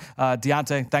Twitter.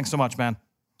 Deontay, thanks so much, man.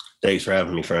 Thanks for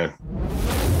having me, friend.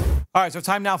 All right, so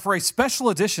time now for a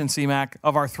special edition, C-Mac,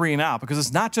 of our 3 and Out, because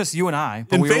it's not just you and I.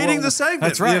 But invading the segment,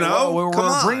 that's right.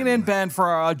 We're bringing in Ben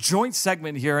for a joint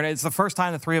segment here, and it's the first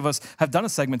time the 3 of us have done a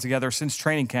segment together since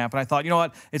training camp. And I thought, you know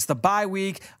what? It's the bye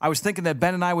week. I was thinking that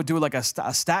Ben and I would do like a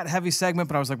stat-heavy segment,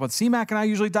 but I was like, well, C-Mac and I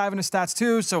usually dive into stats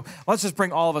too, so let's just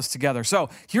bring all of us together. So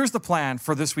here's the plan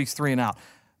for this week's 3 and Out.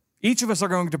 Each of us are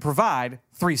going to provide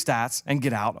 3 stats and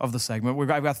get out of the segment.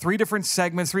 I've got 3 different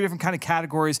segments, 3 different kind of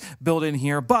categories built in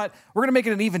here, but we're going to make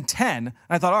it an even 10. And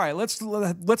I thought, all right,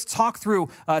 let's talk through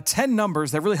 10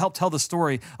 numbers that really help tell the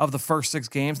story of the first 6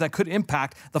 games that could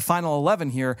impact the final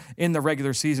 11 here in the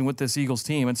regular season with this Eagles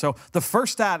team. And so the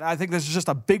first stat, I think this is just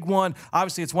a big one.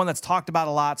 Obviously, it's one that's talked about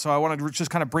a lot, so I want to just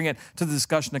kind of bring it to the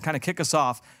discussion to kind of kick us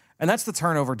off. And that's the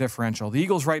turnover differential. The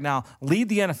Eagles right now lead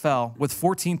the NFL with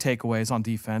 14 takeaways on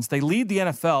defense. They lead the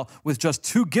NFL with just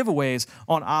 2 giveaways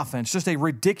on offense. Just a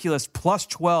ridiculous plus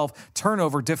 12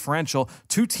 turnover differential.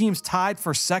 2 teams tied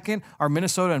for second are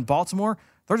Minnesota and Baltimore.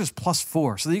 They're just plus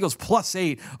 4. So the Eagles plus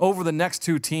 8 over the next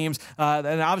 2 teams.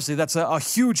 And obviously that's a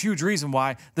huge, huge reason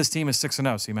why this team is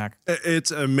 6-0, C-Mac.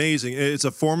 It's amazing. It's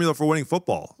a formula for winning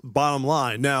football, bottom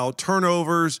line. Now,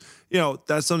 turnovers,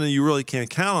 that's something you really can't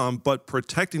count on, but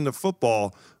protecting the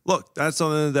football, look, that's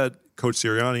something that Coach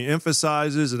Sirianni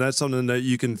emphasizes, and that's something that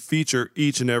you can feature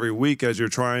each and every week as you're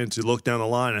trying to look down the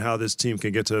line and how this team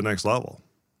can get to the next level.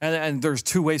 And there's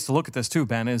 2 ways to look at this too,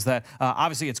 Ben, is that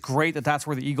obviously it's great that that's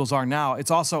where the Eagles are now.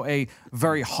 It's also a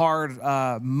very hard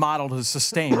model to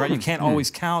sustain, right? You can't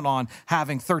always count on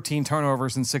having 13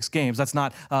 turnovers in 6 games. That's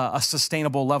not a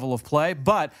sustainable level of play.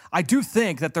 But I do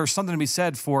think that there's something to be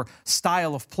said for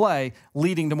style of play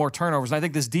leading to more turnovers. And I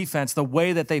think this defense, the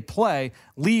way that they play,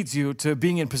 leads you to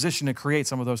being in position to create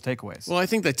some of those takeaways. Well, I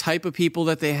think the type of people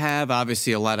that they have,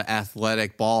 obviously a lot of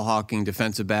athletic, ball-hawking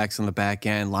defensive backs on the back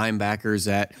end, linebackers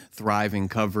that thrive in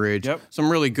coverage, some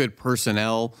really good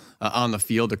personnel on the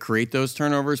field to create those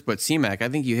turnovers. But C-Mac, I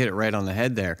think you hit it right on the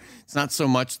head there. It's not so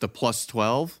much the plus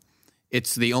 12.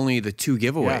 It's only the 2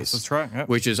 giveaways. Yes, that's right. Yep.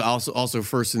 Which is also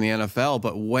first in the NFL,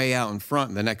 but way out in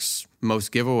front. The next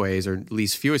most giveaways, or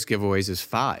least fewest giveaways, is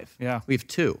 5. Yeah. We have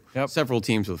 2. Several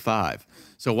teams with 5.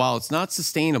 So while it's not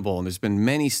sustainable, and there's been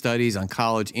many studies on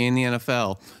college and the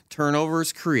NFL,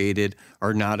 turnovers created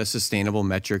are not a sustainable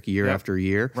metric year after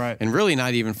year. Right. And really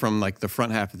not even from like the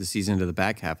front half of the season to the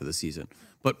back half of the season.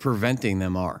 But preventing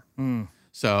them are.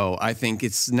 So I think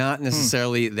it's not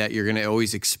necessarily that you're going to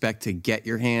always expect to get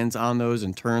your hands on those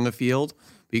and turn the field,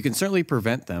 but you can certainly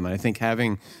prevent them. And I think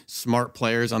having smart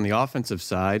players on the offensive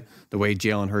side, the way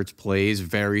Jalen Hurts plays,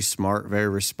 very smart, very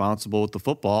responsible with the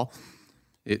football,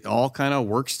 it all kind of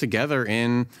works together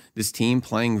in this team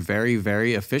playing very,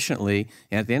 very efficiently,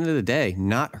 and at the end of the day,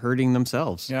 not hurting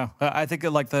themselves. Yeah, I think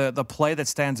like the play that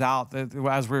stands out as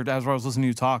I was listening to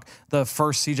you talk, the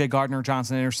first C.J.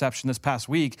 Gardner-Johnson interception this past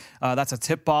week, that's a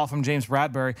tip ball from James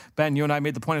Bradbury. Ben, you and I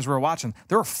made the point as we were watching.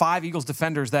 There were 5 Eagles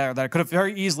defenders there that could have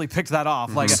very easily picked that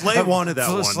off. Like Slay wanted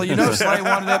that one. Slay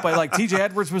wanted it, but like T.J.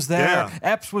 Edwards was there,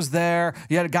 Epps was there.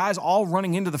 You had guys all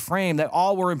running into the frame that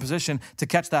all were in position to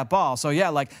catch that ball. So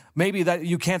yeah, like maybe that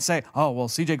you can't say, oh well,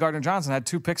 C.J. Gardner-Johnson had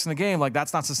 2 picks in the game. Like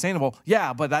that's not sustainable.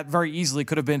 Yeah, but that very easily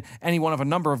could have been any one of a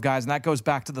number of guys, and that goes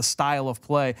back to the style of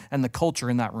play and the culture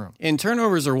in that room. And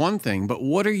turnovers are one thing, but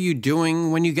what are you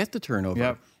doing when you get the turnover?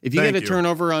 Yep. If you get a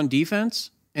turnover on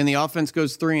defense and the offense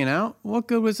goes 3 and out, what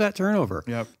good was that turnover?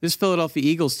 Yep. This Philadelphia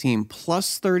Eagles team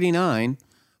plus 39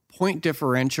 point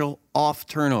differential off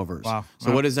turnovers. Wow.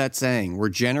 So what is that saying? We're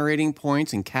generating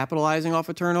points and capitalizing off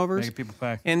of turnovers. Making people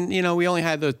pay. And we only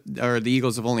had the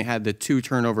Eagles have only had the 2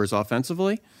 turnovers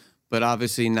offensively, but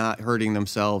obviously not hurting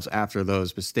themselves after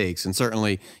those mistakes. And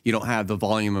certainly you don't have the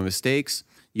volume of mistakes.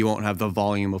 You won't have the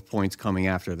volume of points coming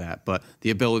after that. But the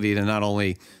ability to not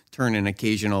only turn an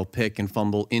occasional pick and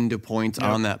fumble into points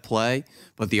on that play,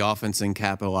 but the offense and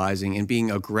capitalizing and being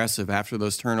aggressive after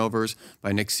those turnovers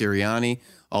by Nick Sirianni.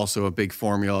 Also a big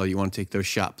formula. You want to take those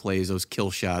shot plays, those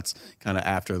kill shots, kind of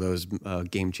after those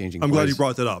game-changing plays. I'm glad you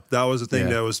brought that up. That was the thing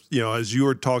that was, as you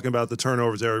were talking about the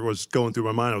turnovers there, was going through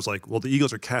my mind. I was like, well, the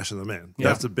Eagles are cashing them in. Yeah.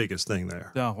 That's the biggest thing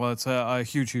there. Yeah, well, it's a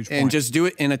huge point. And just do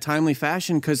it in a timely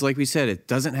fashion because, like we said, it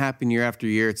doesn't happen year after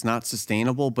year. It's not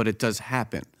sustainable, but it does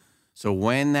happen. So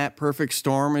when that perfect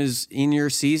storm is in your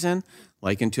season,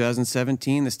 like in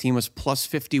 2017, this team was plus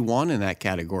 51 in that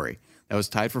category. That was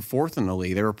tied for 4th in the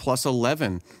league. They were plus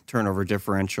 11 turnover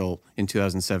differential in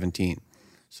 2017.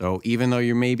 So even though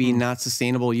you're maybe not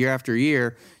sustainable year after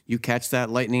year, you catch that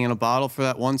lightning in a bottle for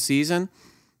that one season,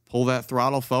 pull that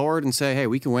throttle forward and say, hey,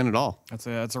 we can win it all.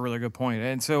 That's a really good point.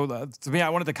 And so to me, I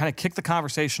wanted to kind of kick the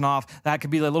conversation off. That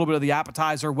could be a little bit of the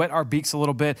appetizer, wet our beaks a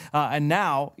little bit. And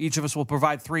now each of us will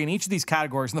provide 3 in each of these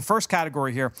categories. In the first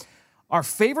category here, our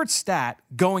favorite stat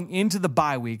going into the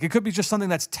bye week. It could be just something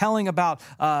that's telling about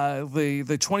the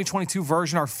 2022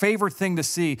 version, our favorite thing to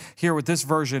see here with this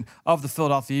version of the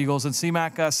Philadelphia Eagles. And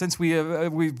C-Mac, since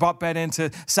we brought Ben in to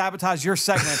sabotage your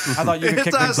segment, I thought you could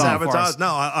kick things off for us.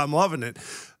 No, I'm loving it.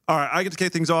 All right, I get to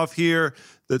kick things off here.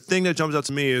 The thing that jumps out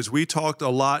to me is we talked a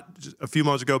lot a few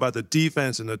months ago about the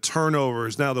defense and the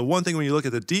turnovers. Now, the one thing when you look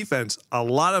at the defense, a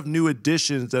lot of new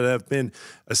additions that have been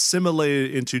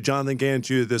assimilated into Jonathan Gannon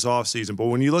Jr. this offseason. But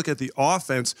when you look at the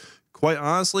offense, quite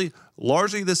honestly,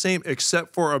 largely the same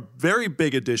except for a very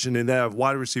big addition in that of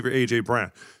wide receiver A.J.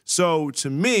 Brown. So to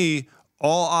me,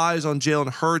 all eyes on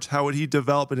Jalen Hurts. How would he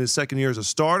develop in his second year as a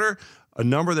starter? A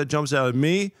number that jumps out at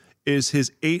me is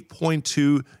his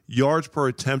 8.2 yards per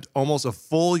attempt, almost a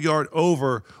full yard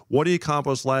over what he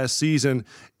accomplished last season.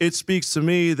 It speaks to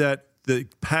me that the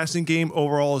passing game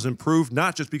overall has improved,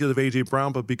 not just because of A.J.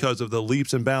 Brown, but because of the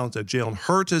leaps and bounds that Jalen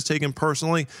Hurts has taken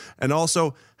personally, and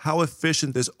also how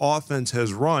efficient this offense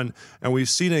has run. And we've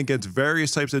seen it against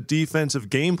various types of defensive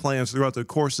game plans throughout the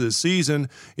course of the season.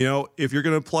 You know, if you're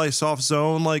going to play soft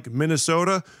zone like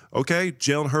Minnesota, okay,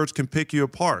 Jalen Hurts can pick you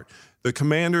apart. The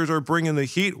Commanders are bringing the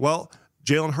heat. Well,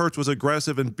 Jalen Hurts was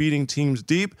aggressive in beating teams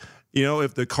deep. You know,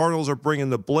 if the Cardinals are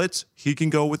bringing the blitz, he can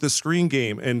go with the screen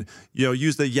game and, you know,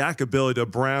 use the yak ability to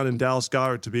Brown and Dallas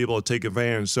Goedert to be able to take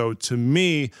advantage. So to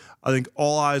me, I think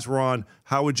all eyes were on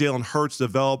how would Jalen Hurts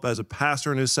develop as a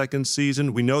passer in his second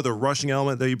season. We know the rushing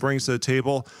element that he brings to the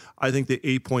table. I think the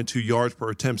 8.2 yards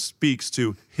per attempt speaks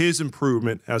to his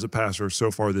improvement as a passer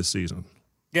so far this season.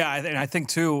 Yeah, and I think,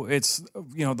 too, it's,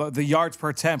 you know, the yards per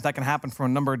attempt, that can happen from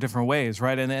a number of different ways,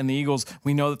 right? And the Eagles,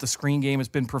 we know that the screen game has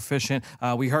been proficient.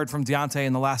 We heard from Deontay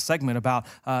in the last segment about,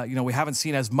 you know, we haven't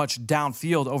seen as much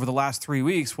downfield over the last 3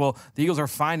 weeks. Well, the Eagles are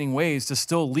finding ways to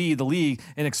still lead the league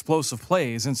in explosive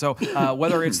plays. And so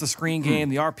whether it's the screen game,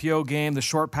 the RPO game, the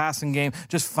short passing game,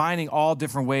 just finding all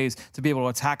different ways to be able to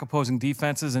attack opposing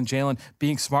defenses, and Jalen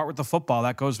being smart with the football.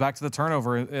 That goes back to the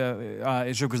turnover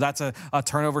issue, because that's a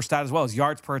turnover stat as well, as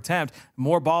yards per attempt.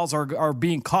 More balls are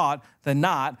being caught than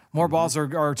not. More balls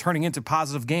are turning into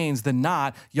positive gains than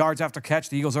not. Yards after catch,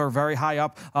 the Eagles are very high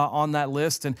up on that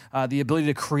list, and the ability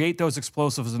to create those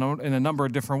explosives in a number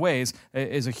of different ways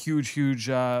is a huge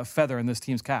feather in this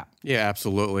team's cap. Yeah,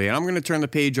 absolutely. And I'm going to turn the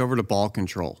page over to ball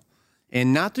control.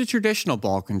 And not the traditional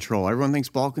ball control. Everyone thinks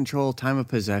ball control, time of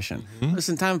possession.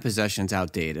 Listen, time of possession's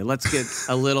outdated. Let's get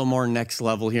a little more next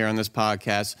level here on this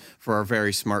podcast for our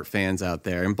very smart fans out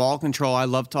there. And ball control, I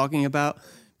love talking about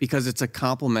because it's a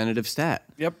complementative stat.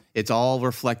 Yep. It's all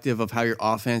reflective of how your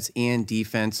offense and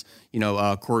defense,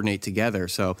 coordinate together.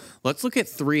 So let's look at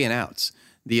 3 and outs.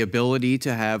 The ability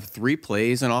to have 3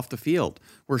 plays and off the field.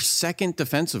 We're second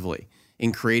defensively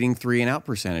in creating 3 and out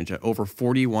percentage at over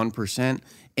 41%,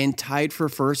 and tied for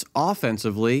first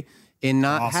offensively in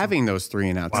not having those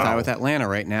 3 and outs. Tied with Atlanta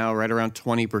right now, right around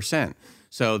 20%.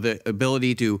 So the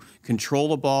ability to control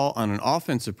the ball on an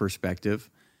offensive perspective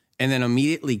and then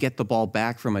immediately get the ball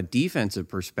back from a defensive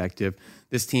perspective,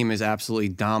 this team is absolutely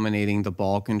dominating the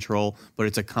ball control, but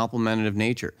it's a complementative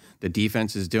nature. The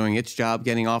defense is doing its job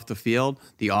getting off the field.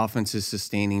 The offense is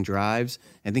sustaining drives.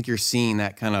 I think you're seeing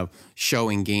that kind of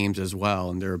showing games as well,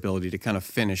 and their ability to kind of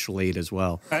finish late as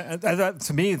well.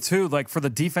 To me, too, like for the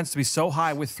defense to be so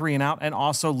high with 3 and out and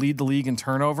also lead the league in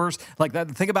turnovers, like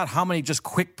that. Think about how many just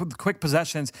quick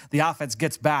possessions the offense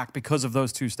gets back because of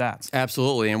those 2 stats.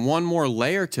 Absolutely. And one more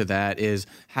layer to that is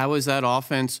how is that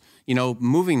offense,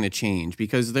 moving the change,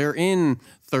 because they're in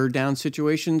third down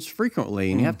situations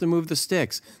frequently and you have to move the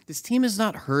sticks. This team is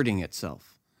not hurting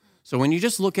itself. So when you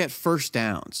just look at first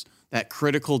downs, that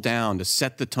critical down to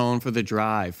set the tone for the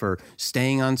drive, for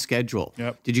staying on schedule.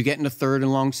 Yep. Did you get into third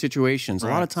and long situations?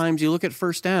 Right. A lot of times you look at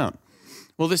first down.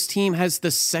 Well, this team has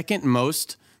the second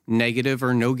most negative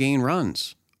or no gain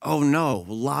runs. Oh no,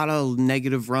 a lot of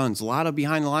negative runs, a lot of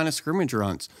behind the line of scrimmage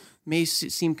runs. May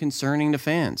seem concerning to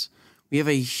fans. We have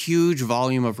a huge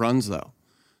volume of runs, though.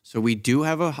 So we do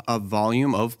have a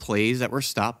volume of plays that were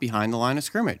stopped behind the line of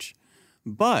scrimmage.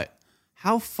 But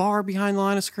how far behind the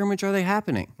line of scrimmage are they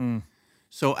happening?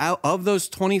 So out of those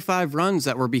 25 runs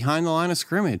that were behind the line of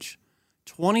scrimmage,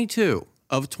 22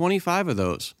 of 25 of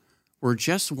those were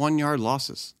just 1-yard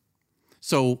losses.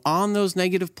 So on those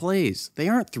negative plays, they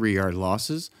aren't 3-yard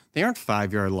losses. They aren't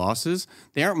 5-yard losses.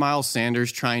 They aren't Miles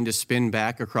Sanders trying to spin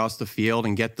back across the field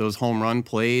and get those home run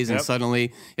plays, and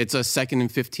suddenly it's a 2nd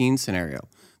and 15 scenario.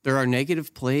 There are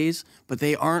negative plays, but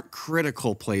they aren't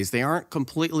critical plays. They aren't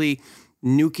completely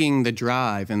nuking the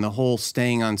drive and the whole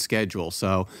staying on schedule.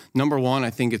 So number 1,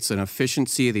 I think it's an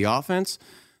efficiency of the offense.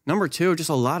 Number 2, just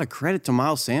a lot of credit to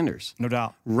Miles Sanders. No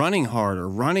doubt. Running harder,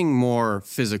 running more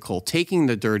physical, taking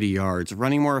the dirty yards,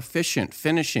 running more efficient,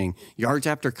 finishing, yards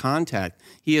after contact.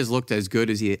 He has looked as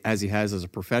good as he has as a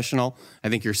professional. I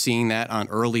think you're seeing that on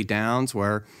early downs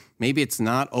where maybe it's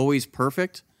not always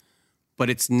perfect, but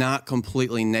it's not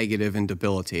completely negative and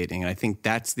debilitating. And I think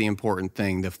that's the important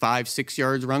thing. The 5-6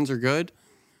 yards runs are good.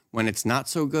 When it's not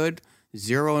so good,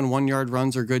 0 and 1 yard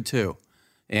runs are good too.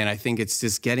 And I think it's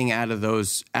just getting out of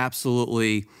those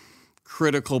absolutely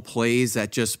critical plays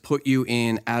that just put you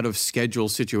in out of schedule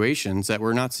situations that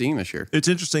we're not seeing this year. It's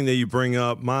interesting that you bring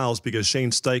up Miles, because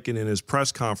Shane Steichen in his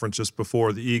press conference just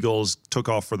before the Eagles took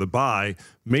off for the bye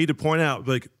made to point out,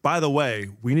 like, by the way,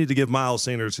 we need to give Miles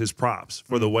Sanders his props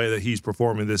for the way that he's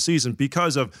performing this season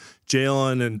because of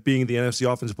Jalen and being the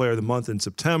NFC Offensive Player of the Month in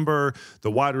September,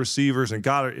 the wide receivers, and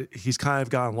he's kind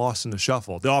of gotten lost in the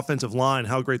shuffle. The offensive line,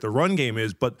 how great the run game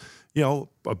is, but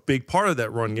a big part of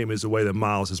that run game is the way that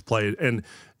Miles has played. And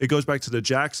it goes back to the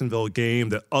Jacksonville game,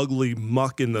 the ugly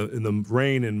muck in the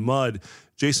rain and mud.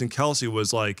 Jason Kelce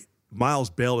was like, Miles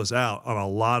bailed us out on a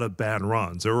lot of bad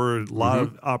runs. There were a lot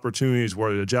of opportunities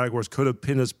where the Jaguars could have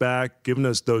pinned us back, given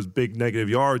us those big negative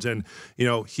yards. And,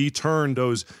 he turned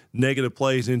those negative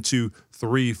plays into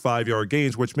 3-5 yard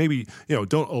gains, which maybe,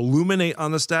 don't illuminate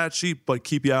on the stat sheet, but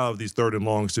keep you out of these 3rd and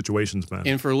long situations, man.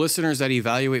 And for listeners that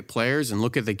evaluate players and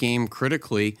look at the game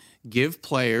critically, give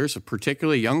players,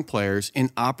 particularly young players, an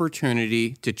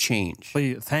opportunity to change.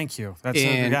 Thank you.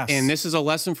 And this is a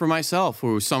lesson for myself,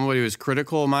 who was somebody who was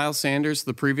critical of Miles Sanders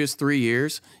the previous 3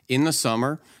 years in the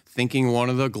summer, thinking one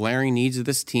of the glaring needs of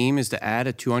this team is to add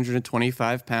a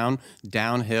 225-pound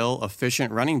downhill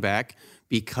efficient running back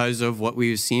because of what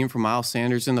we've seen from Miles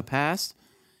Sanders in the past.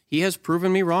 He has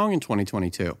proven me wrong in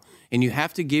 2022. And you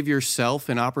have to give yourself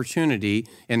an opportunity,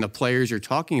 and the players you're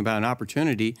talking about an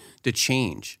opportunity to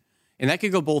change. And that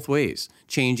could go both ways.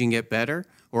 Change and get better,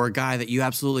 or a guy that you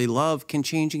absolutely love can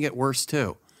change and get worse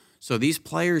too. So these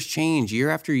players change year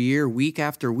after year, week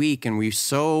after week, and we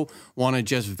so want to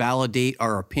just validate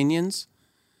our opinions.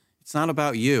 It's not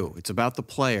about you. It's about the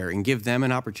player, and give them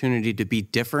an opportunity to be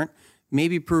different,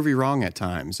 maybe prove you wrong at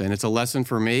times. And it's a lesson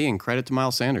for me, and credit to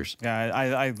Miles Sanders. Yeah,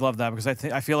 I love that, because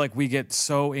I feel like we get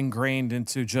so ingrained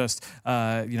into just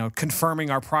confirming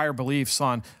our prior beliefs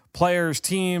on players,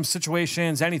 teams,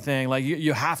 situations, anything. Like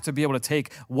you have to be able to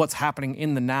take what's happening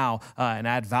in the now and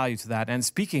add value to that. And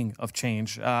speaking of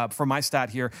change, for my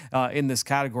stat here in this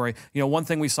category, one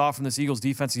thing we saw from this Eagles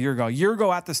defense a year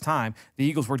ago at this time, the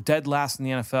Eagles were dead last in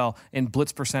the NFL in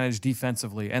blitz percentage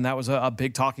defensively. And that was a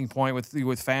big talking point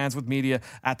with fans, with media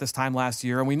at this time last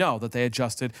year. And we know that they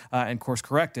adjusted and course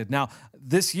corrected. Now,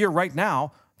 this year right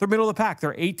now, they're middle of the pack.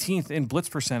 They're 18th in blitz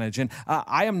percentage. And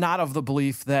I am not of the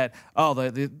belief that,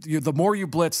 the more you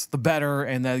blitz, the better,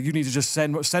 and that you need to just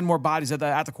send more bodies at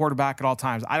the quarterback at all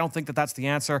times. I don't think that that's the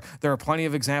answer. There are plenty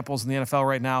of examples in the NFL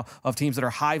right now of teams that are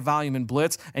high volume in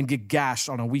blitz and get gashed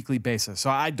on a weekly basis.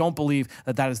 So I don't believe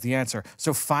that is the answer.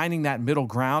 So finding that middle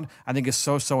ground, I think, is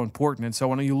so important. And so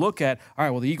when you look at, all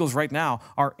right, well, the Eagles right now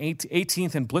are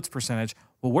 18th in blitz percentage.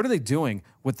 Well, what are they doing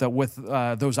with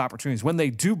those opportunities? When they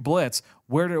do blitz,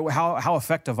 how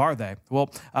effective are they?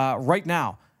 Well, right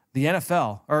now, the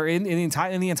NFL, or in the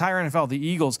entire NFL, the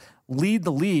Eagles lead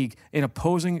the league in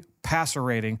opposing passer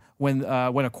rating when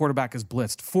a quarterback is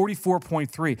blitzed,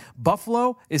 44.3.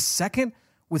 Buffalo is second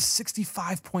with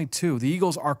 65.2. The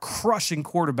Eagles are crushing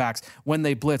quarterbacks when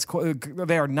they blitz.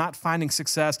 They are not finding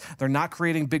success. They're not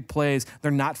creating big plays.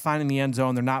 They're not finding the end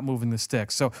zone. They're not moving the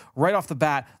sticks. So right off the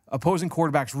bat, opposing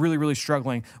quarterbacks really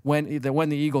struggling when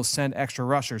the Eagles send extra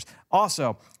rushers.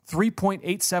 Also,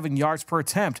 3.87 yards per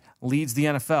attempt leads the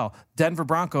NFL. Denver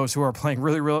Broncos, who are playing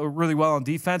really well on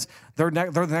defense, they're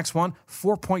the next one,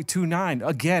 4.29.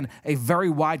 Again, a very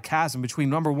wide chasm between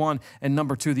number 1 and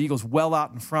number 2. The Eagles well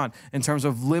out in front in terms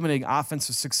of limiting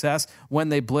offensive success when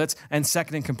they blitz, and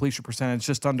second in completion percentage,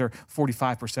 just under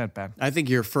 45%, Ben. I think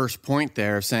your first point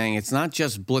there of saying it's not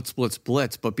just blitz,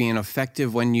 but being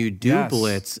effective when you do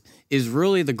blitz is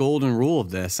really the golden rule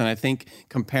of this. And I think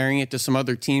comparing it to some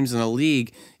other teams in the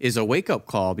league is a wake-up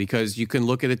call, because you can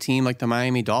look at a team like the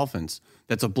Miami Dolphins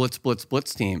that's a blitz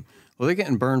team. Well, they're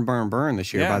getting burn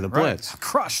this year by the blitz.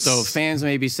 Crushed. So fans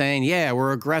may be saying,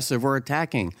 we're aggressive, we're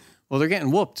attacking. Well, they're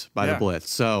getting whooped by the blitz.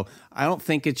 So I don't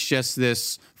think it's just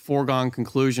this foregone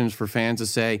conclusions for fans to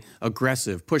say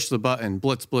aggressive, push the button,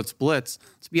 blitz. Let's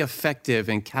be effective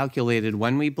and calculated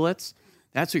when we blitz.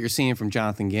 That's what you're seeing from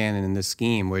Jonathan Gannon in this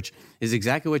scheme, which is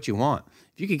exactly what you want.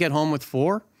 If you could get home with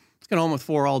 4, let's get home with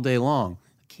 4 all day long.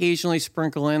 Occasionally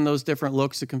sprinkle in those different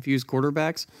looks to confuse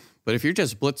quarterbacks. But if you're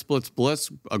just blitz,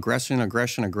 aggression,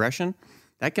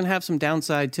 that can have some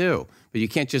downside too. But you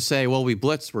can't just say, well, we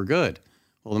blitzed, we're good.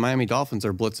 Well, the Miami Dolphins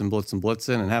are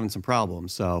blitzing and having some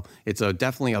problems. So it's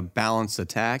definitely a balanced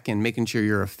attack and making sure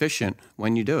you're efficient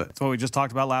when you do it. That's what we just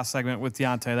talked about last segment with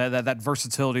Deontay. That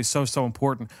versatility is so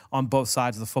important on both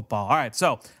sides of the football. All right,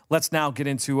 so let's now get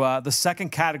into the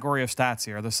second category of stats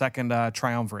here, the second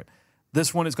triumvirate.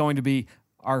 This one is going to be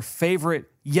our favorite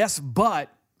yes, but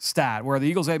stat, where the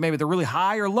Eagles, maybe they're really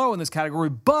high or low in this category,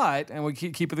 but, and we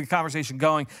keep the conversation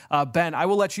going. Ben, I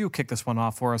will let you kick this one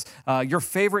off for us. Your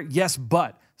favorite yes,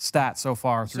 but stat so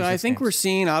far. So I think we're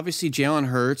seeing, obviously, Jalen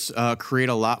Hurts create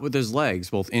a lot with his legs,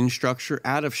 both in structure,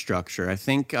 out of structure. I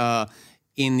think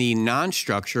in the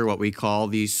non-structure, what we call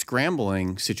these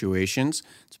scrambling situations,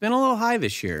 it's been a little high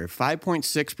this year.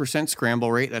 5.6%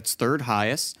 scramble rate, that's third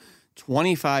highest.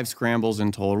 25 scrambles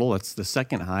in total, that's the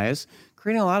second highest.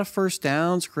 Creating a lot of first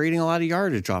downs, creating a lot of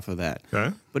yardage off of that.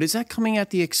 Okay. But is that coming at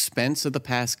the expense of the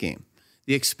pass game?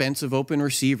 The expense of open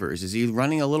receivers? Is he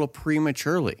running a little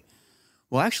prematurely?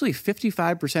 Well, actually,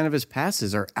 55% of his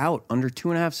passes are out under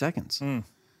 2.5 seconds.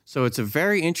 So it's a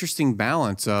very interesting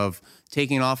balance of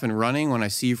taking off and running when I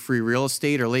see free real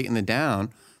estate or late in the down,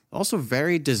 but also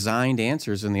very designed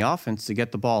answers in the offense to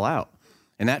get the ball out.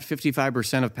 And that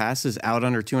 55% of passes out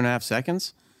under 2.5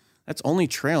 seconds, that's only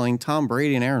trailing Tom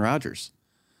Brady and Aaron Rodgers.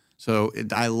 So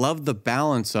I love the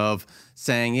balance of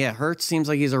saying, yeah, Hurts seems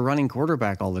like he's a running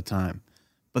quarterback all the time,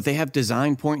 but they have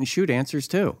design point and shoot answers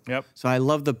too. Yep. So I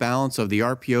love the balance of the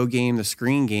RPO game, the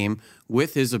screen game,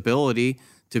 with his ability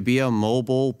to be a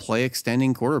mobile play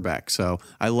extending quarterback. So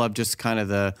I love just kind of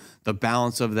the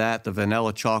balance of that, the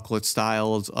vanilla chocolate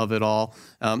styles of it all.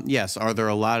 Yes, are there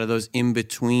a lot of those in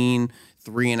between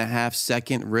 3.5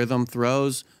 second rhythm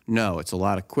throws? No, it's a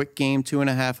lot of quick game,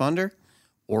 2.5 under,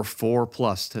 or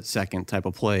 4+ second type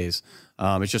of plays.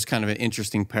 It's just kind of an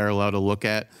interesting parallel to look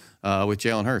at with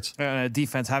Jalen Hurts. And a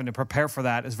defense having to prepare for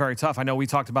that is very tough. I know we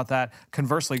talked about that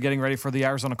conversely, getting ready for the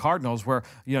Arizona Cardinals, where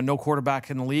no quarterback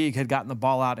in the league had gotten the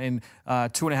ball out in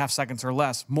 2.5 seconds or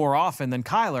less more often than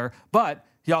Kyler, but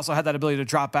he also had that ability to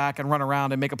drop back and run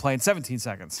around and make a play in 17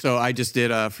 seconds. So I just did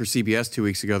for CBS 2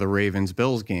 weeks ago the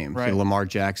Ravens-Bills game. Right. So Lamar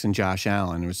Jackson, Josh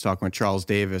Allen. I was talking with Charles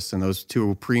Davis and those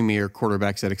two premier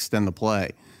quarterbacks that extend the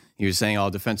play. He was saying all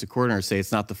defensive coordinators say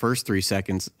it's not the first 3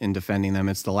 seconds in defending them,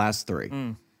 it's the last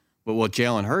 3. But what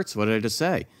Jalen Hurts, what did I just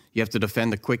say? You have to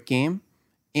defend the quick game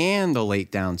and the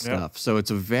late down stuff. So it's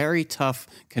a very tough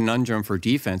conundrum for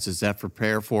defenses that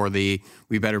prepare for we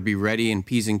better be ready and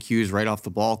P's and Q's right off the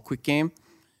ball quick game,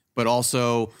 but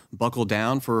also buckle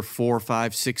down for 4,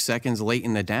 5, 6 seconds late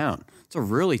in the down. It's a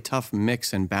really tough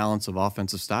mix and balance of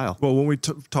offensive style. Well, when we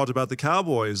talked about the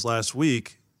Cowboys last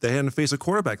week, they hadn't faced a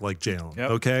quarterback like Jalen. Yep.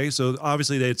 Okay, so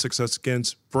obviously they had success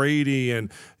against Brady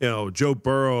and Joe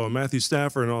Burrow and Matthew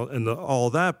Stafford and all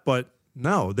that, but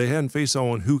no, they hadn't faced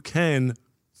someone who can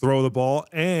throw the ball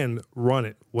and run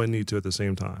it when need to at the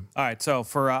same time. All right, so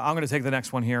I'm going to take the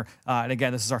next one here. And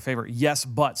again, this is our favorite yes,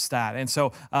 but stat. And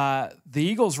so the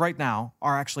Eagles right now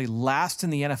are actually last in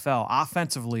the NFL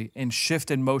offensively in shift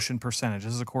and motion percentage.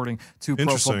 This is according to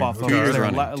Pro Football Focus. 2 years They're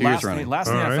running. 2 years running. Last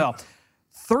in the All right. NFL.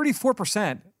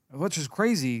 34%, which is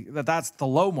crazy that's the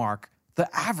low mark. The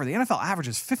NFL average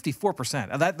is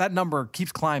 54%. That number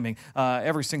keeps climbing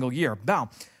every single year.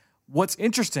 Now, what's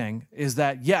interesting is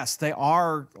that, yes, they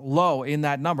are low in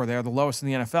that number. They are the lowest in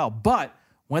the NFL. But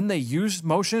when they use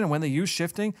motion and when they use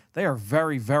shifting, they are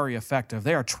very, very effective.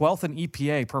 They are 12th in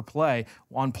EPA per play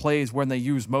on plays when they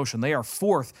use motion. They are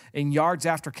 4th in yards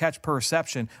after catch per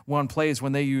reception on plays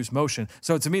when they use motion.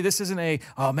 So to me, this isn't they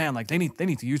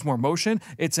need to use more motion.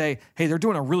 It's hey, they're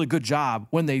doing a really good job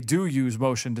when they do use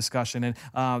motion discussion. And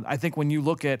I think when you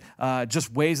look at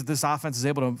just ways that this offense is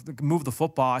able to move the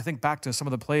football, I think back to some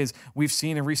of the plays we've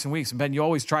seen in recent weeks. And Ben, you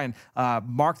always try and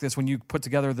mark this when you put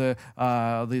together the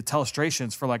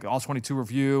telestrations for like all 22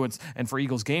 review and for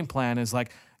Eagles game plan is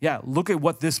like, yeah, look at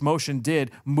what this motion did,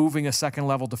 moving a second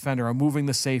level defender or moving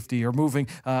the safety or moving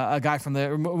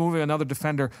moving another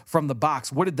defender from the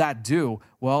box. What did that do?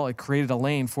 Well, it created a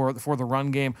lane for the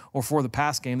run game or for the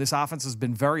pass game. This offense has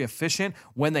been very efficient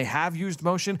when they have used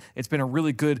motion. It's been a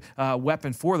really good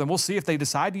weapon for them. We'll see if they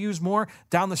decide to use more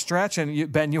down the stretch.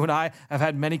 And Ben, you and I have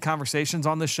had many conversations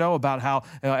on this show about how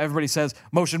everybody says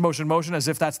motion, motion, motion, as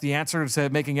if that's the answer to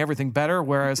making everything better.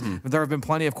 Whereas there have been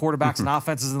plenty of quarterbacks and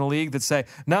offenses in the league that say,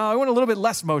 no, I want a little bit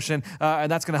less motion, and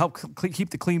that's going to help keep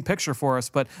the clean picture for us.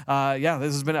 But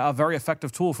this has been a very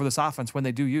effective tool for this offense when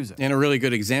they do use it. And a really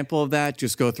good example of that,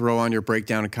 just go throw on your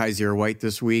breakdown of Kaiser White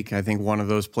this week. I think one of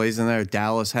those plays in there,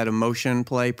 Dallas had a motion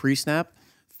play pre-snap.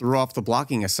 threw off the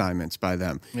blocking assignments by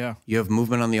them. Yeah. You have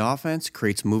movement on the offense,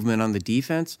 creates movement on the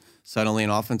defense. Suddenly an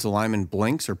offensive lineman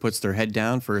blinks or puts their head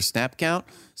down for a snap count.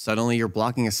 Suddenly your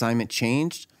blocking assignment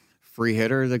changed. Free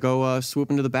hitter to go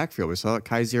swoop into the backfield. We saw it,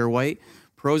 Kaiser White.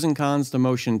 Pros and cons to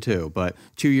motion too, but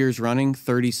 2 years running,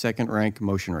 32nd rank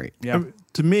motion rate. Yeah.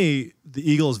 To me, the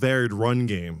Eagles' varied run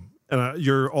game, and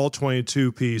your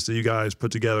all-22 piece that you guys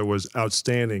put together was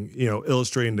outstanding,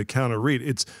 illustrating the counter read.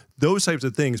 It's those types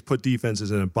of things put defenses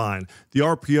in a bind. The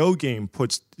RPO game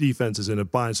puts defenses in a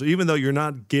bind. So even though you're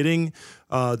not getting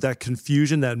that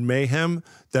confusion, that mayhem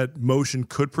that motion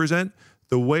could present,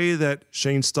 the way that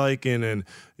Shane Steichen and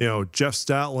Jeff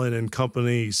Stoutland and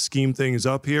company scheme things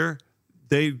up here,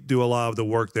 they do a lot of the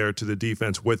work there to the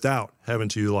defense without having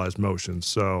to utilize motion.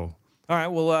 So, all right,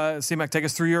 well, C-Mac, take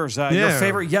us through yours. Your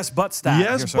favorite yes but stat.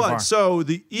 Yes, here so but. far. So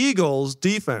the Eagles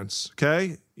defense,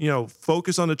 okay,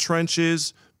 focus on the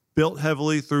trenches, built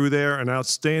heavily through there, an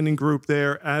outstanding group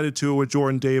there, added to it with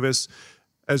Jordan Davis.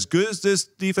 As good as this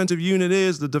defensive unit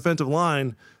is, the defensive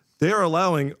line, they are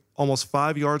allowing almost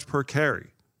 5 yards per carry.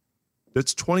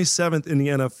 That's 27th in the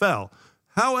NFL.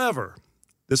 However,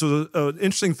 this was an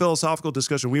interesting philosophical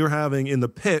discussion we were having in the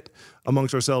pit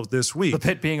amongst ourselves this week. The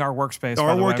pit being our workspace.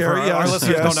 Our work area. Yes, our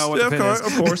listeners don't know what the pit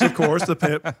is. Of course, the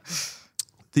pit.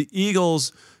 The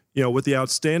Eagles, with the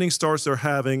outstanding starts they're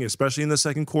having, especially in the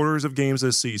second quarters of games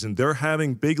this season, they're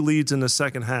having big leads in the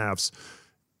second halves.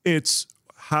 It's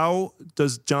how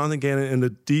does Jonathan Gannon and the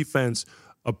defense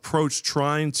approach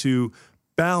trying to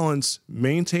balance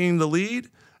maintaining the lead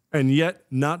and yet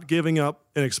not giving up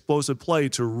an explosive play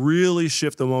to really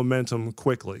shift the momentum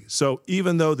quickly. So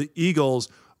even though the Eagles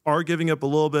are giving up a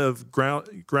little bit of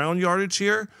ground yardage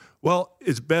here, well,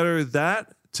 it's better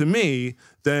that, to me,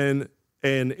 than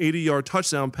an 80-yard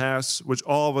touchdown pass, which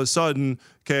all of a sudden,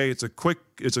 okay, it's a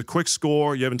quick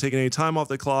score. You haven't taken any time off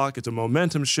the clock. It's a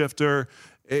momentum shifter.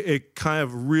 It kind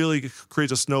of really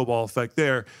creates a snowball effect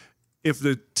there. If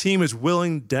the team is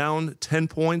willing down 10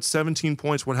 points, 17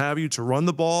 points, what have you, to run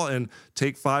the ball and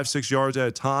take 5-6 yards at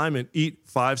a time and eat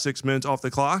 5-6 minutes off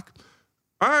the clock,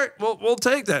 all right, well, we'll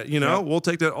take that. We'll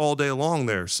take that all day long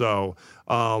there. So,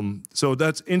 so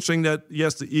that's interesting that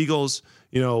yes, the Eagles,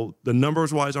 the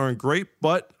numbers wise aren't great,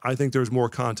 but I think there's more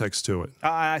context to it.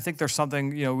 I think there's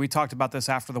something, we talked about this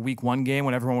after the week 1 game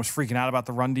when everyone was freaking out about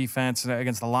the run defense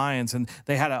against the Lions. And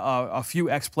they had a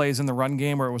few X plays in the run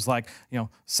game where it was like,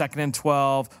 2nd and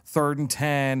 12, 3rd and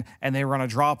 10, and they run a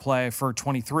draw play for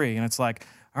 23. And it's like,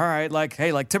 all right,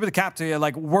 hey, tip of the cap to you.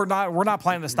 We're not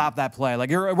planning to stop that play.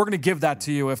 We're going to give that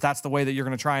to you if that's the way that you're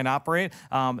going to try and operate.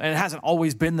 And it hasn't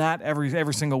always been that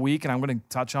every single week. And I'm going to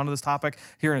touch on this topic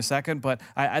here in a second. But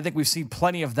I think we've seen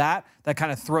plenty of that kind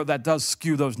of that does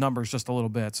skew those numbers just a little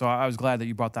bit. So I was glad that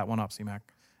you brought that one up, C-Mac.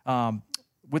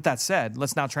 With that said,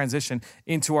 let's now transition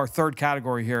into our third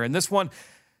category here. And this one,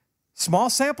 small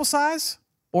sample size,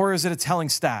 or is it a telling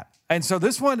stat? And so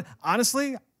this one,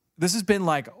 honestly, this has been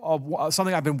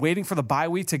something I've been waiting for the bye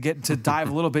week to dive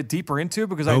a little bit deeper into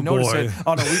because I notice it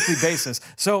on a weekly basis.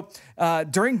 So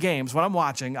during games, when I'm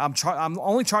watching, I'm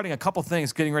only charting a couple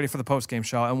things getting ready for the post-game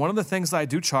show. And one of the things that I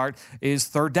do chart is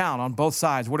third down on both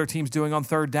sides. What are teams doing on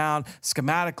third down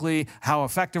schematically? How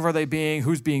effective are they being?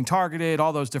 Who's being targeted?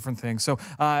 All those different things. So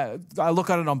I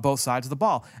look at it on both sides of the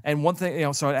ball. And one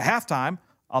thing, so at halftime,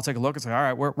 I'll take a look and say, all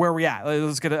right, where are we at?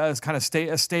 Let's get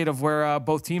a state of where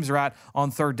both teams are at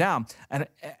on third down. And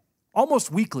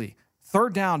almost weekly,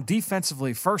 third down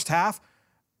defensively, first half,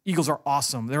 Eagles are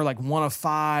awesome. They're 1 of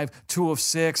 5, 2 of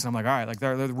 6. And I'm like, all right,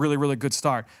 they're a really, really good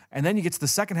start. And then you get to the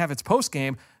second half, it's post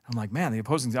game. I'm like, man,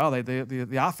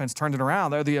 the offense turned it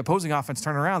around. The opposing offense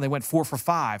turned around. They went 4 for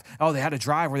 5. Oh, they had a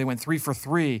drive where they went 3 for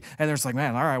 3. And there's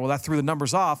man, all right, well, that threw the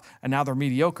numbers off, and now they're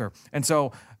mediocre. And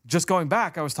so just going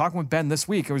back, I was talking with Ben this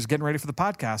week. I was getting ready for the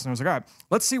podcast, and I was like, all right,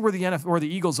 let's see where the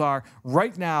Eagles are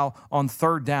right now on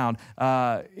third down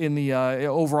in the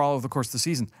overall over the course of the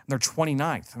season. And they're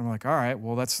 29th. And I'm like, all right,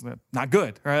 well, that's not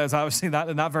good. Right? That's obviously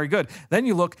not very good. Then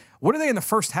you look, what are they in the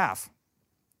first half?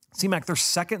 C-Mac, they're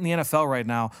second in the NFL right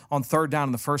now on third down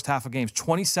in the first half of games,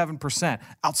 27%.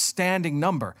 Outstanding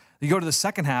number. You go to the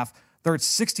second half, they're at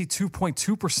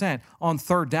 62.2% on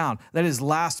third down. That is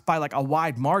last by a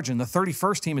wide margin. The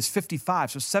 31st team is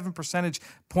 55, so 7 percentage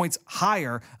points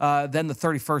higher than the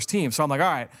 31st team. So I'm like,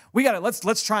 all right, we got it.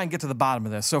 Let's try and get to the bottom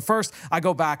of this. So first, I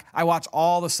go back, I watch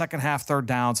all the second half third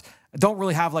downs. don't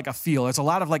really have like a feel. It's a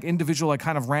lot of like individual, like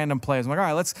kind of random plays. I'm like, all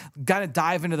right, let's kind of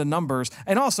dive into the numbers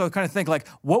and also kind of think like,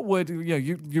 what would,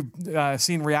 you've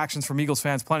seen reactions from Eagles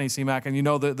fans plenty, C-Mac, and you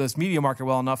know this media market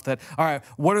well enough that, all right,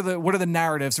 what are the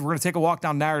narratives? We're going to take a walk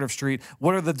down narrative street.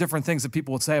 What are the different things that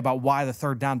people would say about why the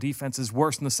third down defense is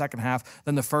worse in the second half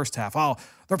than the first half? Oh,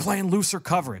 they're playing looser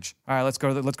coverage. All right, let's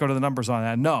go to the numbers on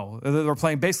that. No, they're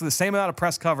playing basically the same amount of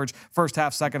press coverage first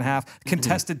half, second half.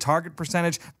 Contested target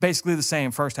percentage, basically the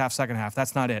same first half, second half.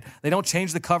 That's not it. They don't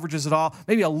change the coverages at all.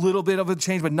 Maybe a little bit of a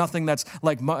change, but nothing that's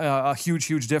like a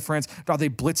huge difference. Are they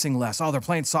blitzing less? Oh, they're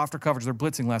playing softer coverage. They're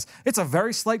blitzing less. It's a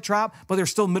very slight drop, but they're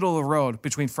still middle of the road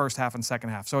between first half and second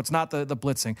half. So it's not the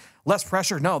blitzing. Less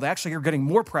pressure? No, they actually are getting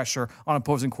more pressure on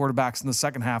opposing quarterbacks in the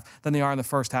second half than they are in the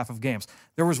first half of games.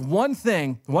 There was one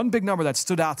big number that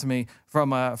stood out to me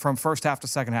from first half to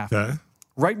second half. Okay.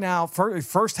 Right now,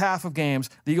 first half of games,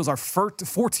 the Eagles are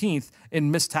 14th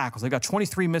in missed tackles. They've got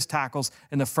 23 missed tackles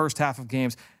in the first half of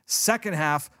games. Second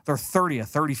half, they're 30th,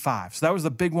 35. So that was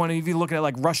the big one. And if you look at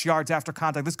like rush yards after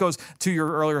contact, this goes to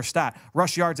your earlier stat.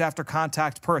 Rush yards after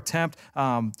contact per attempt,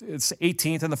 it's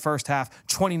 18th in the first half,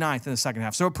 29th in the second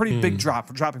half. So a pretty big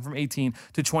drop, dropping from 18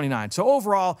 to 29. So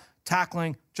overall,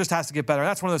 tackling just has to get better.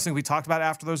 That's one of those things we talked about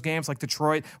after those games. Like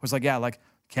Detroit was like,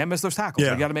 can't miss those tackles.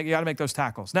 Yeah. You got to make those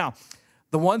tackles. Now,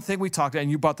 the one thing we talked about, and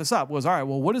you brought this up, was, all right,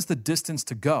 well, what is the distance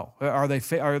to go? Are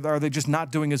they just not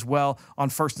doing as well on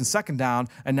first and second down,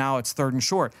 and now it's third and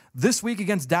short? This week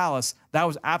against Dallas, that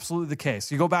was absolutely the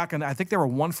case. You go back, and I think they were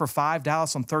 1 for 5,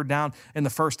 Dallas, on third down in the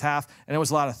first half, and it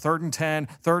was a lot of 3rd and 10,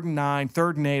 3rd and 9,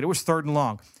 3rd and 8. It was 3rd and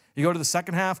long. You go to the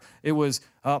second half, it was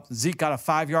Zeke got a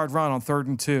 5-yard run on 3rd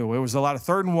and 2. It was a lot of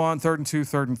 3rd and 1, 3rd and 2,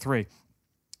 3rd and 3.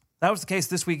 That was the case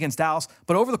this week against Dallas,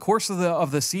 but over the course of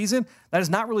the season, that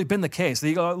has not really been the case.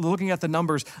 Looking at the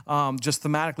numbers just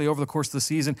thematically over the course of the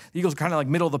season, the Eagles are kind of like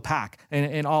middle of the pack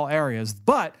in all areas.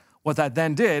 But what that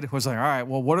then did was like, all right,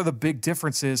 well, what are the big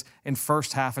differences in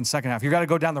first half and second half? You got to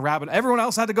go down the rabbit. Everyone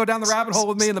else had to go down the rabbit hole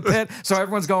with me in the pit, so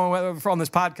everyone's going on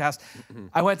this podcast.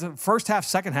 I went to first half,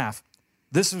 second half.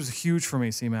 This was huge for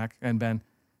me, C-Mac and Ben.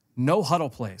 No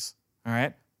huddle plays, all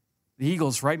right? The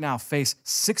Eagles right now face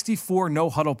 64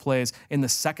 no-huddle plays in the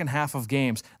second half of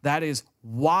games. That is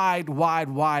wide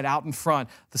out in front.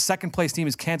 The second-place team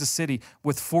is Kansas City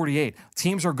with 48.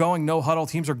 Teams are going no-huddle.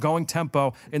 Teams are going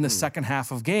tempo in the second half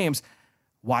of games.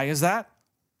 Why is that?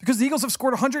 Because the Eagles have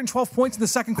scored 112 points in the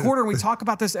second quarter, and we talk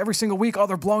about this every single week. Oh,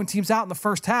 they're blowing teams out in the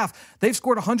first half. They've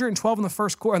scored 112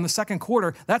 in the second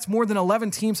quarter. That's more than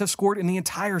 11 teams have scored in the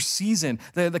entire season.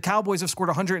 The Cowboys have scored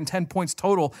 110 points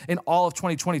total in all of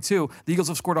 2022. The Eagles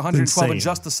have scored 112 in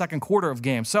just the second quarter of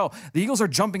games. So the Eagles are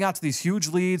jumping out to these huge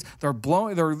leads. They're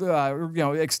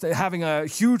having a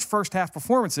huge first half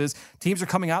performances. Teams are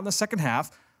coming out in the second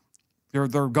half.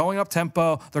 They're going up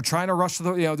tempo. They're trying to rush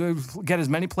to get as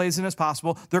many plays in as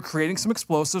possible. They're creating some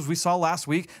explosives. We saw last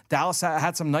week Dallas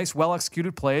had some nice,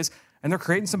 well-executed plays, and they're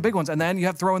creating some big ones. And then you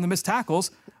have to throw in the missed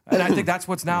tackles. And I think that's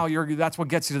what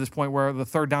gets you to this point where the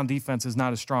third down defense is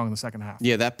not as strong in the second half.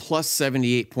 Yeah, that plus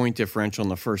 78-point differential in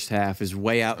the first half is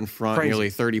way out in front, Crazy. Nearly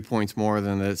 30 points more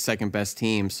than the second-best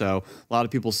team. So a lot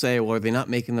of people say, well, are they not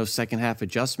making those second-half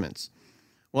adjustments?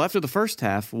 Well, after the first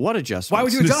half, what adjustments? Why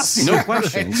would you adjust? No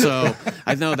question. So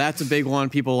I know that's a big one.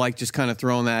 People like just kind of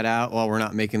throwing that out. Well, we're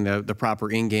not making the proper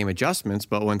in-game adjustments.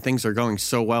 But when things are going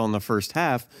so well in the first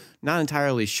half, not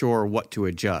entirely sure what to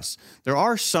adjust. There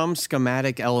are some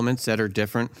schematic elements that are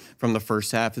different from the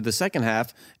first half to the second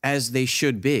half, as they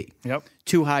should be. Yep.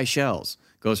 2 high shells.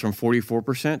 Goes from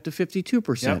 44% to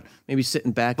 52%. Yep. Maybe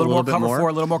sitting back a little more bit cover more. 4,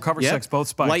 a little more cover 6, both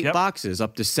spikes. Light boxes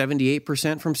up to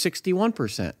 78% from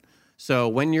 61%. So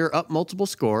when you're up multiple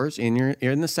scores and you're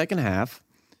in the second half,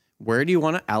 where do you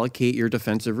want to allocate your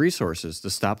defensive resources?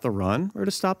 To stop the run or to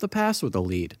stop the pass with a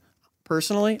lead?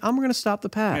 Personally, I'm going to stop the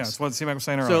pass. Yeah, that's what C-Mac was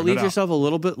saying earlier. So it leaves yourself a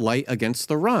little bit light against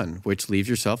the run, which leaves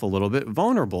yourself a little bit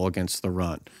vulnerable against the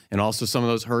run. And also some of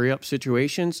those hurry-up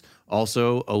situations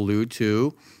also allude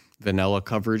to vanilla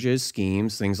coverages,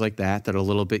 schemes, things like that are a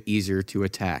little bit easier to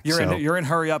attack. You're in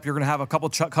hurry up. You're going to have a couple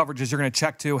coverages. You're going to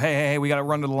check to, hey, we got to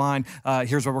run to the line.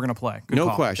 Here's what we're going to play. Good no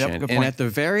call. question. Yep, good and point. at the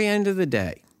very end of the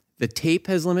day, the tape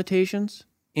has limitations.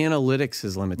 Analytics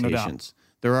has limitations.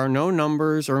 There are no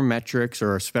numbers or metrics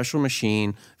or a special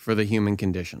machine for the human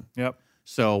condition. Yep.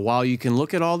 So while you can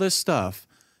look at all this stuff,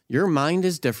 your mind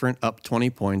is different up 20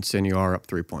 points than you are up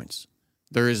 3 points.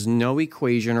 There is no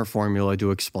equation or formula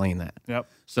to explain that. Yep.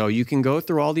 So you can go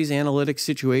through all these analytic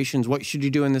situations. What should you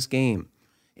do in this game?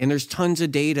 And there's tons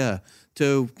of data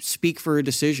to speak for a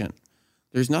decision.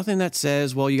 There's nothing that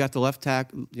says, well, you got the left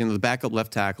tackle, the backup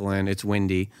left tackle in, it's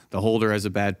windy, the holder has a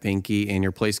bad pinky, and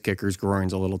your place kicker's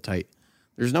groin's a little tight.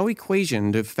 There's no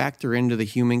equation to factor into the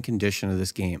human condition of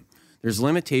this game. There's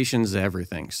limitations to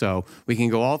everything. So we can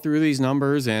go all through these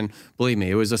numbers, and believe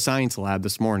me, it was a science lab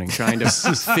this morning trying to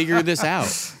figure this out.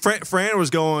 Fran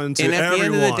was going to and at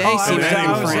everyone. the end of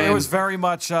the day, it was very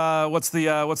much what's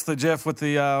the GIF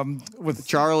with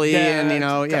Charlie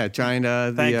and trying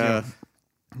to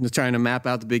trying to map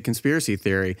out the big conspiracy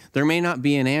theory. There may not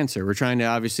be an answer. We're trying to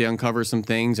obviously uncover some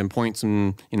things and point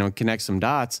some, connect some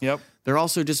dots. Yep. There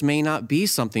also just may not be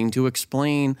something to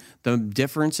explain the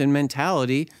difference in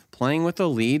mentality playing with a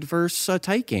lead versus a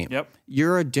tight game. Yep.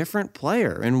 You're a different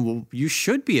player, and you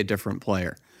should be a different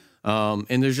player.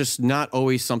 And there's just not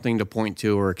always something to point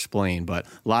to or explain, but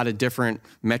a lot of different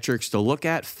metrics to look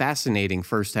at. Fascinating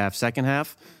first half, second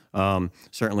half.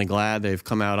 Certainly glad they've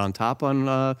come out on top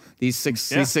on these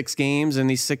six games and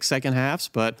these 6 second halves,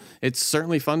 but it's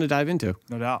certainly fun to dive into.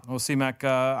 No doubt. Well, C-Mac,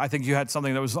 I think you had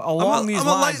something that was along these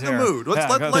lines. I'm going to lighten the mood.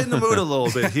 Let's lighten the mood a little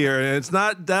bit here, and it's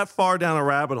not that far down a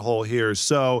rabbit hole here.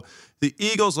 So the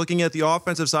Eagles, looking at the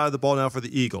offensive side of the ball now for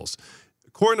the Eagles.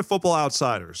 According to Football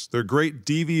Outsiders, their great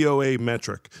DVOA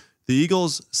metric, the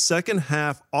Eagles' second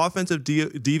half offensive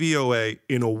DVOA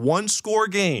in a one-score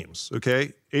games,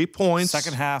 okay, 8 points.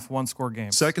 Second half, one-score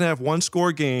games. Second half,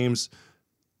 one-score games,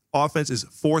 offense is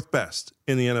 4th best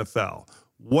in the NFL.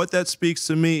 What that speaks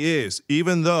to me is,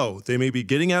 even though they may be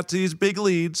getting out to these big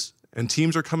leads and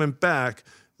teams are coming back,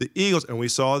 the Eagles, and we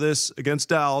saw this against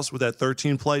Dallas with that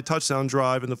 13-play touchdown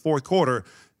drive in the fourth quarter,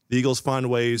 the Eagles find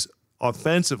ways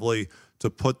offensively to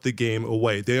put the game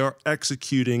away. They are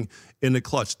executing in the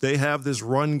clutch. They have this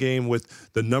run game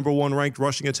with the number 1 ranked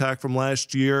rushing attack from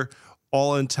last year,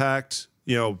 all intact.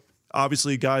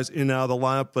 Obviously guys in and out of the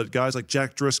lineup, but guys like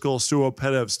Jack Driscoll, Sua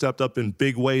Opeta have stepped up in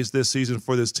big ways this season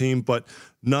for this team. But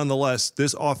nonetheless,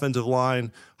 this offensive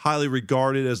line, highly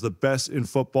regarded as the best in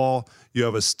football. You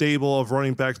have a stable of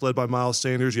running backs led by Miles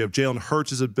Sanders. You have Jalen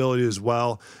Hurts' ability as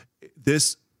well.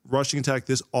 This rushing attack,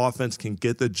 this offense can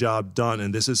get the job done.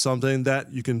 And this is something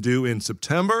that you can do in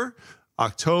September,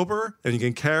 October, and you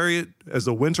can carry it as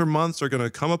the winter months are going to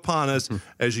come upon us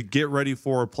as you get ready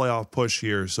for a playoff push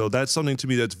here. So that's something to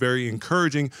me that's very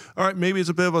encouraging. All right, maybe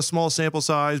it's a bit of a small sample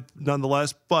size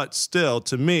nonetheless, but still,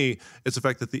 to me, it's the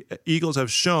fact that the Eagles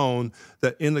have shown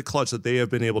that in the clutch that they have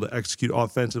been able to execute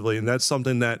offensively. And that's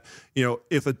something that,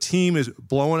 if a team is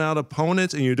blowing out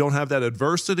opponents and you don't have that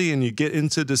adversity and you get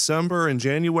into December and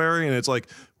January and it's like,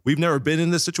 we've never been in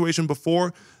this situation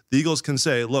before, the Eagles can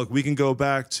say, look, we can go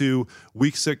back to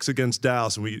week 6 against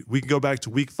Dallas, and we can go back to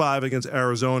week 5 against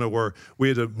Arizona where we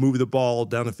had to move the ball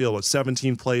down the field with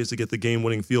 17 plays to get the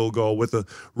game-winning field goal with a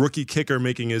rookie kicker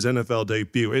making his NFL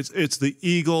debut. It's the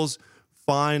Eagles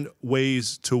find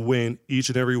ways to win each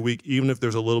and every week, even if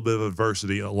there's a little bit of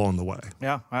adversity along the way.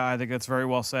 Yeah, I think that's very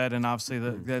well said, and obviously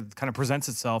that kind of presents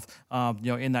itself,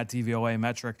 in that DVOA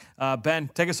metric.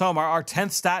 Ben, take us home. Our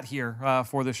 10th stat here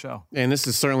for the show. And this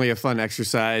is certainly a fun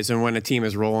exercise, and when a team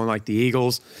is rolling like the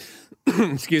Eagles,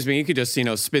 excuse me, you could just,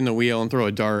 spin the wheel and throw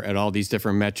a dart at all these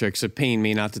different metrics. It pained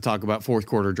me not to talk about fourth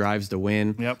quarter drives to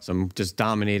win. Yep. Some just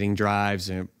dominating drives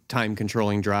and time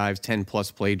controlling drives,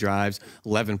 10+ play drives,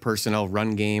 11 personnel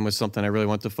run game was something I really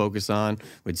want to focus on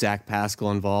with Zach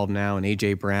Pascal involved now and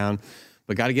A.J. Brown.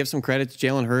 But got to give some credit to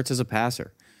Jalen Hurts as a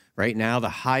passer. Right now, the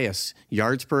highest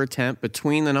yards per attempt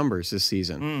between the numbers this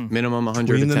season. Minimum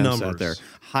 100 attempts out there.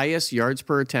 Highest yards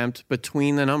per attempt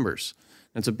between the numbers.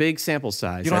 That's a big sample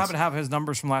size. You don't happen to have his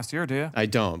numbers from last year, do you? I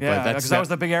don't. Yeah, but because that was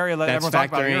the big area that everyone talked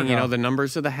about a year ago. The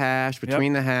numbers of the hash,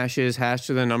 between the hashes, hash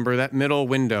to the number, that middle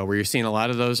window where you're seeing a lot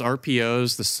of those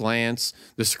RPOs, the slants,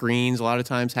 the screens, a lot of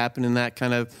times happen in that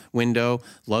kind of window.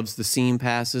 Loves the seam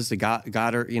passes, the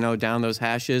Goddard, down those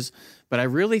hashes. But I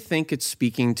really think it's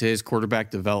speaking to his quarterback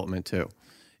development too.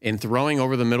 In throwing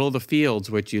over the middle of the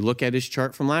fields, which you look at his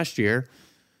chart from last year,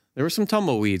 there were some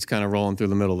tumbleweeds kind of rolling through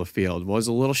the middle of the field. Was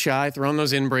a little shy throwing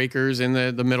those in breakers in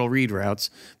the middle read routes,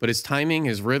 but his timing,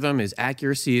 his rhythm, his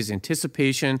accuracy, his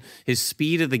anticipation, his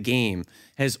speed of the game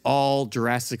has all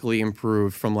drastically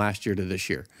improved from last year to this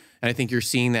year. And I think you're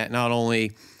seeing that not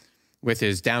only with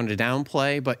his down-to-down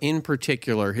play, but in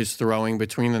particular his throwing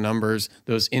between the numbers,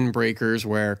 those in breakers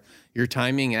where your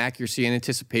timing, accuracy, and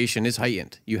anticipation is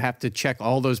heightened. You have to check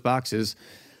all those boxes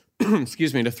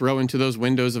to throw into those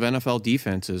windows of NFL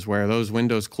defenses where those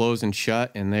windows close and shut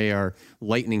and they are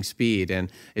lightning speed.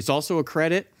 And it's also a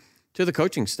credit to the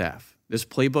coaching staff. This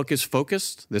playbook is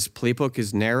focused. This playbook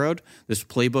is narrowed. This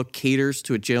playbook caters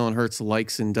to what Jalen Hurts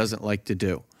likes and doesn't like to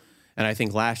do. And I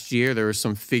think last year there was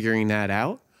some figuring that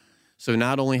out. So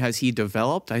not only has he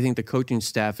developed, I think the coaching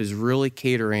staff is really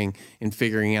catering and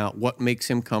figuring out what makes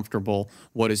him comfortable,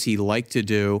 what does he like to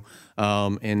do,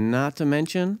 and not to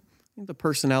mention, I think the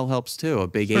personnel helps too. A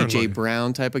big A.J.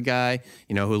 Brown type of guy,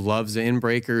 who loves the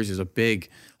in-breakers, is a big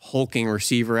hulking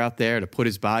receiver out there to put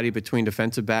his body between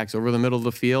defensive backs over the middle of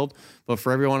the field. But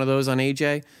for every one of those on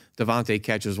A.J., Devontae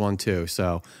catches one too.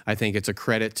 So I think it's a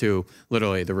credit to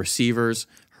literally the receivers,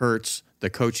 Hurts, the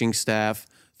coaching staff,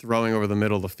 throwing over the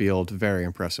middle of the field. Very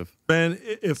impressive. Ben,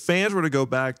 if fans were to go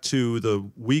back to the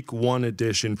Week 1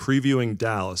 edition previewing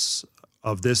Dallas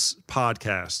of this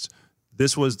podcast,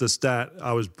 this was the stat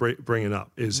I was bringing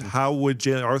up, is how would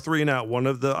Jalen, our 3 and out, one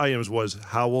of the items was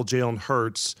how will Jalen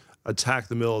Hurts attack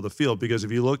the middle of the field? Because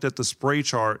if you looked at the spray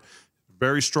chart,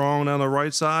 very strong on the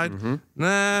right side,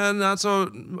 not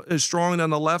so strong on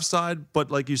the left side.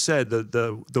 But like you said,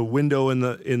 the window in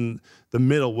the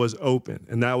middle was open,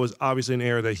 and that was obviously an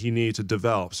area that he needed to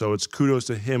develop. So it's kudos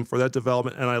to him for that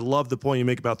development. And I love the point you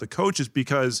make about the coaches,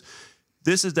 because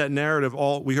this is that narrative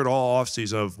we heard all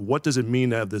offseason of what does it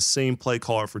mean to have the same play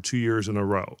caller for 2 years in a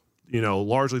row,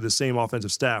 largely the same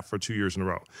offensive staff for 2 years in a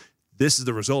row. This is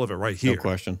the result of it right here. No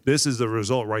question. This is the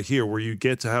result right here, where you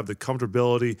get to have the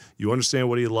comfortability, you understand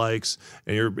what he likes,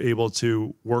 and you're able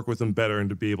to work with him better and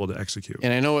to be able to execute.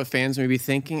 And I know what fans may be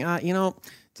thinking,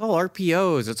 it's all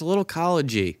RPOs. It's a little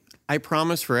collegey. I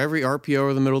promise for every RPO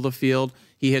over the middle of the field,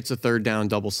 he hits a third down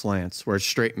double slants where it's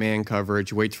straight man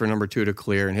coverage, waits for number 2 to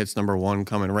clear, and hits number 1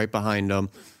 coming right behind him.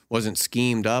 Wasn't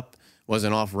schemed up,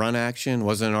 wasn't off run action,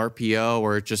 wasn't an RPO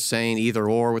or just saying either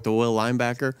or with the will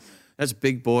linebacker. That's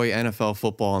big boy NFL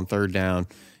football on third down.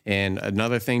 And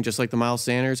another thing, just like the Miles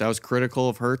Sanders, I was critical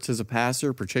of Hurts as a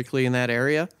passer, particularly in that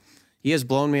area. He has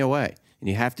blown me away. And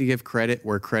you have to give credit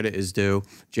where credit is due.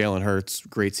 Jalen Hurts,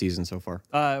 great season so far.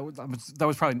 Was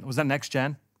that next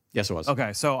gen? Yes, it was.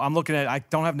 Okay, so I'm looking at, I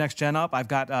don't have Next Gen up. I've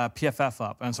got PFF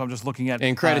up. And so I'm just looking at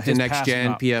and credit to Next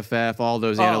Gen, PFF, all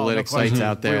those analytics sites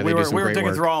out there. We were digging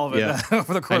work. through all of it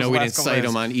over the course of the last couple I know we didn't days. cite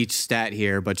them on each stat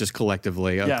here, but just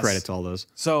collectively, credit to all those.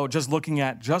 So just looking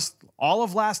at just all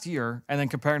of last year and then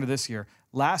comparing to this year.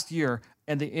 Last year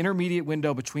and the intermediate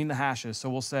window between the hashes. So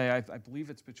we'll say, I believe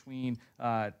it's between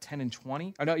 10 and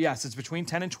 20. It's between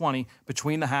 10 and 20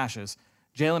 between the hashes.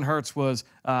 Jalen Hurts was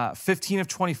 15 of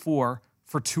 24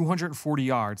 for 240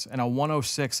 yards and a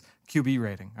 106 QB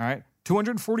rating, all right?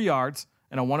 240 yards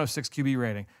and a 106 QB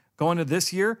rating. Going to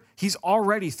this year, he's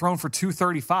already thrown for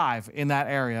 235 in that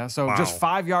area. So just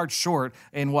 5 yards short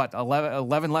in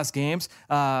 11 less games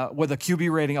with a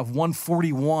QB rating of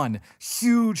 141.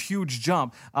 Huge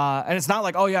jump. And it's not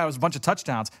like, it was a bunch of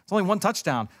touchdowns. It's only one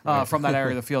touchdown from that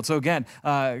area of the field. So again,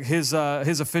 his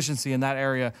efficiency in that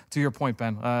area, to your point,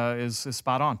 Ben, is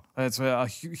spot on. It's a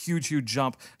huge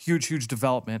jump, huge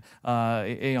development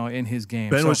in his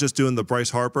game. Ben was just doing the Bryce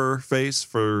Harper face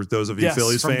for those of you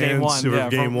Phillies fans.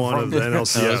 Game one of the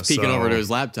NLCS. I was peeking over to his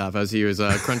laptop as he was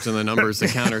crunching the numbers to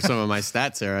counter some of my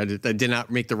stats there. I did not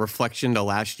make the reflection to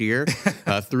last year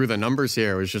through the numbers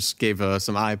here. It was just gave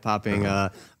some eye-popping,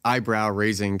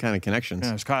 eyebrow-raising kind of connections.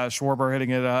 Yeah, Schwarber hitting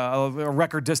it a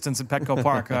record distance in Petco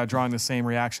Park, drawing the same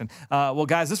reaction. Well,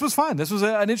 guys, this was fun. This was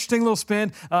an interesting little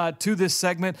spin to this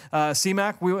segment.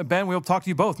 C-Mac, Ben, we'll talk to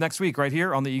you both next week right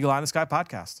here on the Eagle Eye in the Sky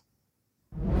podcast.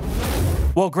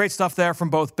 Well, great stuff there from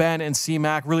both Ben and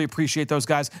C-Mac. Really appreciate those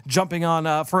guys jumping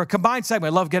on for a combined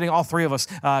segment. I love getting all three of us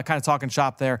kind of talking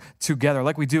shop there together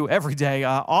like we do every day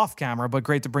off camera, but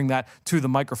great to bring that to the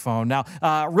microphone. Now,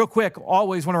 real quick,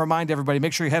 always want to remind everybody,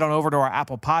 make sure you head on over to our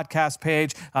Apple Podcast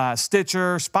page,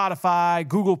 Stitcher, Spotify,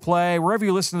 Google Play, wherever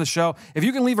you listen to the show. If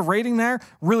you can leave a rating there,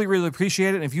 really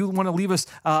appreciate it. And if you want to leave us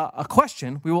a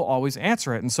question, we will always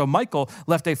answer it. And so Michael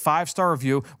left a 5-star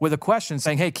review with a question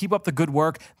saying, hey, keep up the good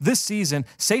work. This season,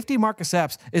 safety Marcus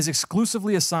Epps is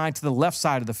exclusively assigned to the left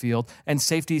side of the field, and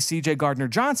safety C.J.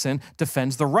 Gardner-Johnson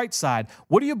defends the right side.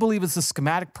 What do you believe is the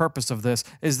schematic purpose of this?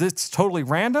 Is this totally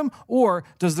random, or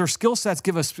does their skill sets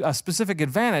give us a specific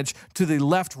advantage to the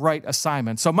left-right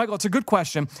assignment? So, Michael, it's a good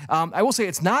question. I will say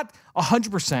it's not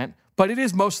 100%, but it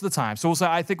is most of the time. So we'll say,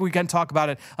 I think we can talk about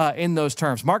it in those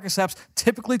terms. Marcus Epps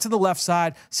typically to the left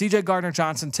side, C.J.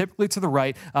 Gardner-Johnson typically to the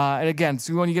right. And again,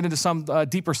 so when you get into some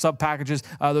deeper sub packages,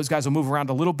 those guys will move around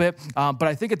a little bit. But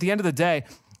I think at the end of the day,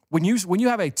 when you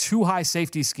have a too high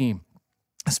safety scheme,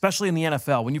 especially in the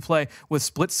NFL, when you play with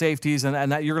split safeties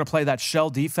and that you're going to play that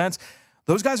shell defense,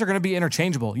 those guys are going to be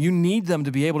interchangeable. You need them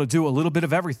to be able to do a little bit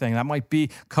of everything. That might be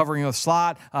covering a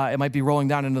slot. It might be rolling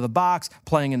down into the box,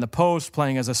 playing in the post,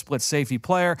 playing as a split safety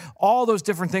player. All those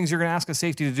different things you're going to ask a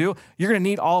safety to do, you're going to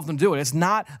need all of them to do it. It's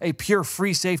not a pure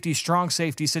free safety, strong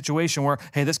safety situation where,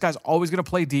 hey, this guy's always going to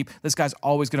play deep. This guy's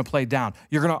always going to play down.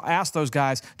 You're going to ask those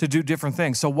guys to do different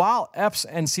things. So while Epps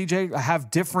and CJ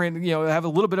have different, have a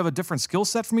little bit of a different skill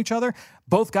set from each other,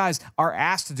 both guys are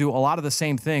asked to do a lot of the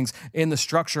same things in the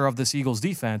structure of this Eagles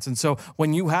defense. And so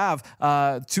when you have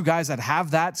two guys that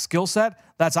have that skill set,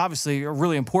 that's obviously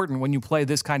really important when you play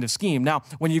this kind of scheme. Now,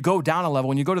 when you go down a level,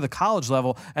 when you go to the college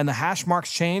level and the hash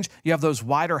marks change, you have those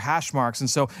wider hash marks. And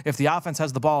so if the offense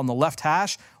has the ball on the left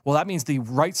hash, well, that means the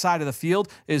right side of the field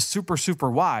is super, super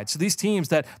wide. So these teams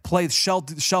that play shell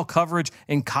coverage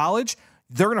in college,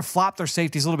 they're going to flop their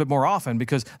safeties a little bit more often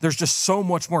because there's just so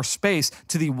much more space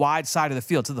to the wide side of the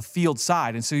field, to the field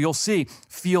side. And so you'll see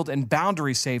field and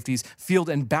boundary safeties, field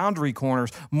and boundary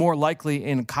corners more likely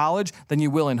in college than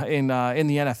you will in the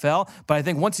NFL. But I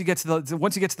think once you get to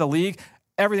the league,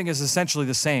 everything is essentially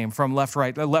the same from left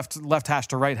hash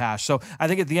to right hash. So I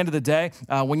think at the end of the day,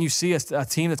 when you see a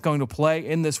team that's going to play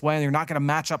in this way and you're not going to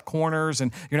match up corners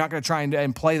and you're not going to try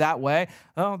and play that way,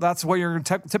 well, that's what you're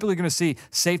typically going to see.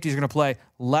 Safeties are going to play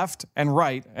left and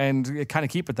right and kind of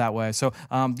keep it that way. So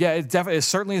it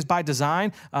certainly is by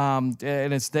design, and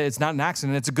it's not an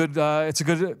accident. It's a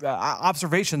good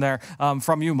observation there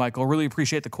from you, Michael. Really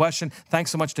appreciate the question.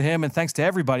 Thanks so much to him, and thanks to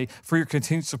everybody for your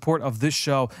continued support of this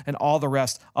show and all the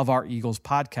rest of our Eagles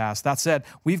podcast. That said,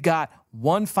 we've got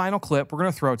one final clip we're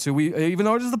going to throw to. Even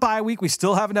though it is the bye week, we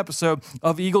still have an episode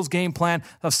of Eagles Game Plan,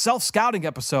 a self-scouting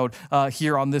episode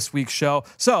here on this week's show.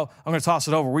 So I'm going to toss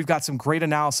it over. We've got some great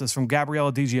analysis from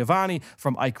Gabriella DiGiovanni,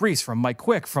 from Ike Reese, from Mike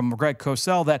Quick, from Greg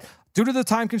Cosell that due to the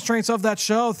time constraints of that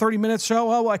show, 30-minute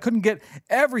show, I couldn't get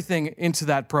everything into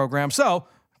that program. So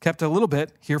kept a little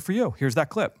bit here for you. Here's that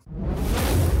clip.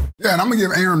 Yeah, and I'm going to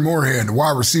give Aaron Moorhead, the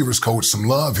wide receivers coach, some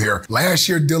love here. Last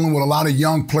year, dealing with a lot of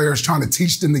young players, trying to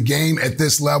teach them the game at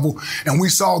this level. And we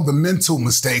saw the mental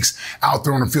mistakes out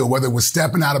there on the field, whether it was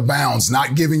stepping out of bounds,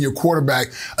 not giving your quarterback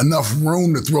enough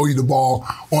room to throw you the ball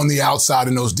on the outside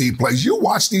in those deep plays. You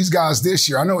watch these guys this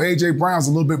year. I know A.J. Brown's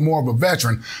a little bit more of a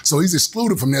veteran, so he's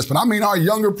excluded from this. But I mean, our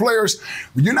younger players,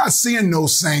 you're not seeing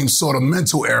those same sort of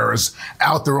mental errors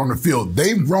out there on the field.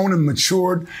 They've grown and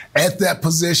matured at that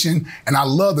position, and I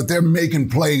love that they're making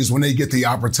plays when they get the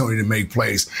opportunity to make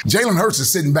plays. Jalen Hurts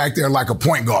is sitting back there like a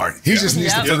point guard. He just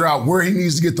needs to figure out where he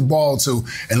needs to get the ball to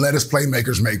and let his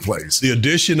playmakers make plays. The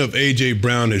addition of A.J.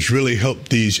 Brown has really helped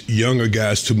these younger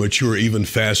guys to mature even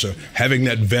faster, having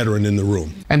that veteran in the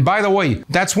room. And by the way,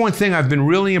 that's one thing I've been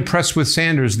really impressed with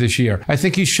Sanders this year. I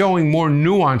think he's showing more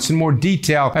nuance and more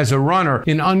detail as a runner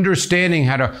in understanding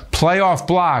how to play off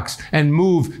blocks and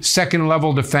move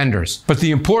second-level defenders. But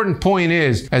the important point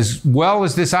is, as well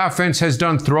as this offense has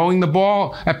done throwing the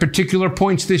ball at particular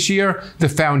points this year, the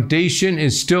foundation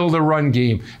is still the run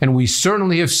game. And we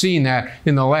certainly have seen that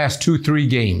in the last 2-3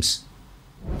 games.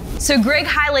 So Greg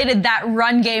highlighted that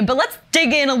run game, but let's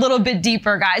dig in a little bit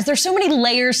deeper, guys. There's so many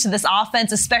layers to this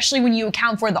offense, especially when you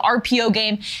account for the RPO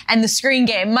game and the screen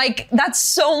game. Mike, that's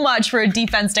so much for a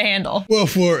defense to handle. Well,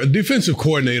 for a defensive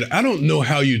coordinator, I don't know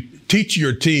how you teach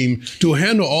your team to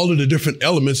handle all of the different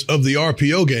elements of the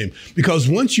RPO game, because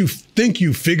once you think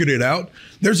you figured it out,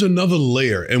 there's another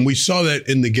layer, and we saw that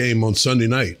in the game on Sunday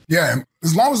night. Yeah,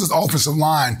 as long as this offensive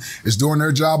line is doing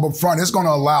their job up front, it's going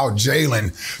to allow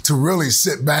Jalen to really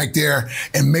sit back there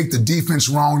and make the defense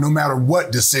wrong no matter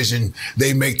what decision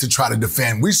they make to try to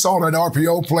defend. We saw that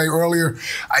RPO play earlier.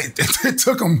 It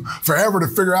took them forever to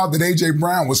figure out that A.J.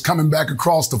 Brown was coming back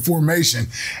across the formation.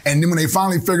 And then when they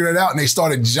finally figured it out and they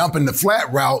started jumping the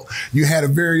flat route, you had a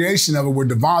variation of it where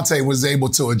Devontae was able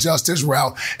to adjust his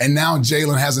route, and now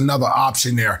Jalen has another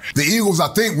option there. The Eagles, I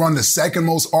think, run the second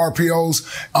most RPOs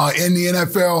in the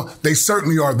NFL. They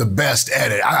certainly are the best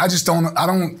at it. I just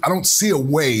don't see a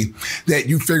way that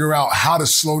you figure out how to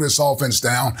slow this offense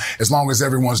down as long as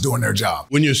everyone's doing their job.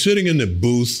 When you're sitting in the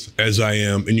booth, as I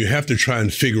am, and you have to try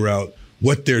and figure out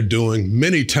what they're doing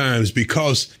many times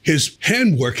because his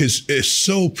handwork is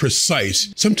so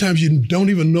precise. Sometimes you don't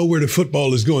even know where the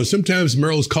football is going. Sometimes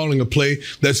Merrill's calling a play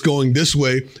that's going this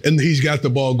way, and he's got the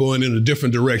ball going in a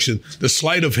different direction. The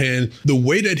sleight of hand, the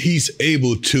way that he's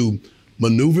able to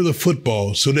maneuver the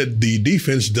football so that the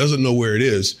defense doesn't know where it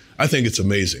is, I think it's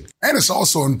amazing. And it's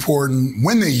also important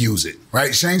when they use it,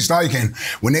 right? Shane Steichen,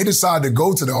 when they decide to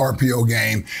go to the RPO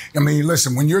game, I mean,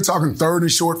 listen, when you're talking 3rd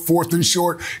and short, 4th and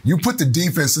short, you put the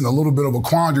defense in a little bit of a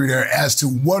quandary there as to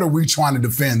what are we trying to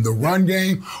defend, the run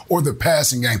game or the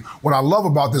passing game. What I love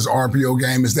about this RPO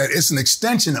game is that it's an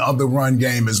extension of the run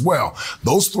game as well.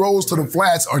 Those throws to the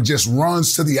flats are just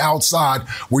runs to the outside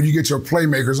where you get your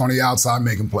playmakers on the outside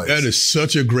making plays. That is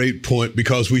such a great point,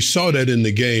 because we saw that in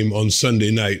the game on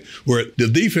Sunday night where the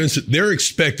defense, they're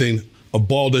expecting a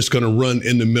ball that's going to run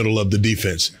in the middle of the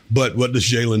defense. But what does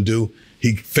Jalen do?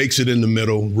 He fakes it in the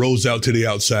middle, rolls out to the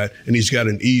outside, and he's got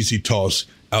an easy toss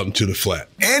out into the flat.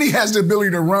 And he has the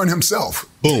ability to run himself.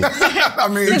 Boom. I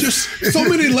mean, there's just so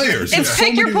many layers. It's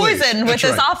pick your poison with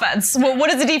this offense. Well, what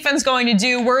is the defense going to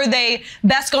do? Where are they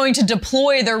best going to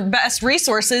deploy their best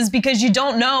resources? Because you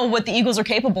don't know what the Eagles are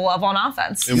capable of on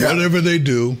offense. And whatever they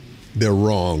do, they're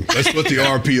wrong. That's what the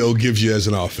RPO gives you as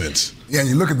an offense. Yeah, and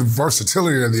you look at the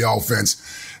versatility of the offense,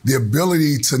 the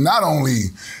ability to not only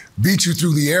beat you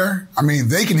through the air, I mean,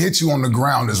 they can hit you on the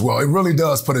ground as well. It really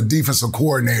does put a defensive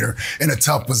coordinator in a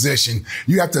tough position.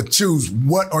 You have to choose,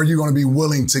 what are you going to be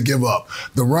willing to give up?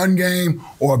 The run game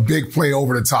or a big play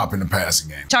over the top in the passing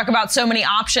game? Talk about so many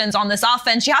options on this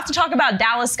offense. You have to talk about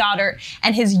Dallas Goedert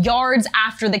and his yards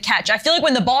after the catch. I feel like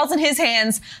when the ball's in his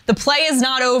hands, the play is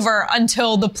not over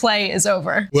until the play is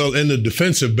over. Well, and the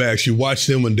defensive backs, you watch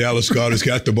them when Dallas Goedert's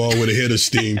got the ball with a head of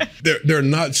steam. They're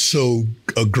not so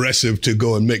aggressive to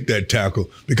go and make that tackle,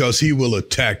 because he will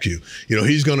attack you. You know,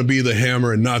 he's going to be the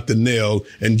hammer and not the nail,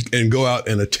 and go out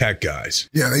and attack guys.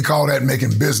 Yeah, they call that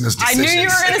making business decisions. I knew you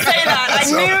were going to say that.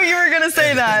 I knew you were going to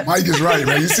say that. Mike is right,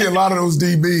 man. You see a lot of those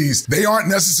DBs, they aren't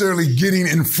necessarily getting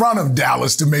in front of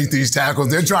Dallas to make these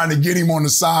tackles. They're trying to get him on the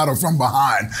side or from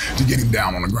behind to get him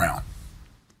down on the ground.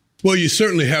 Well, you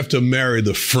certainly have to marry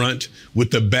the front with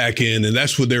the back end, and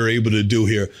that's what they're able to do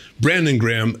here. Brandon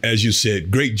Graham, as you said,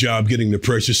 great job getting the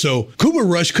pressure. So Cooper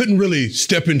Rush couldn't really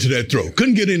step into that throw,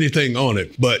 couldn't get anything on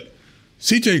it. But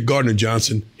C.J.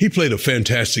 Gardner-Johnson, he played a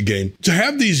fantastic game. To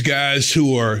have these guys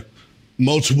who are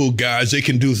multiple guys, they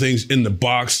can do things in the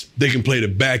box, they can play the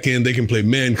back end, they can play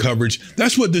man coverage.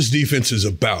 That's what this defense is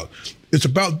about. It's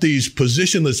about these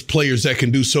positionless players that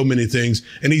can do so many things,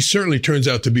 and he certainly turns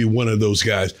out to be one of those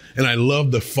guys. And I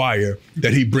love the fire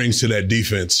that he brings to that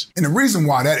defense. And the reason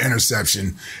why that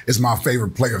interception is my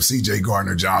favorite play of C.J.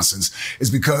 Gardner-Johnson's is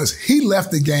because he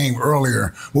left the game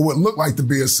earlier with what looked like to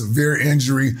be a severe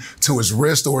injury to his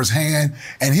wrist or his hand,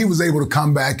 and he was able to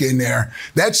come back in there.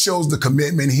 That shows the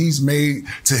commitment he's made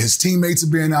to his teammates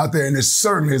of being out there, and it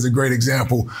certainly is a great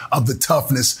example of the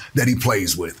toughness that he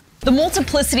plays with. The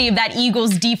multiplicity of that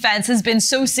Eagles defense has been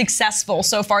so successful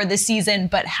so far this season,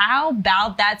 but how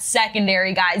about that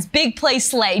secondary, guys? Big play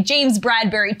Slay, James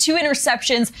Bradbury, 2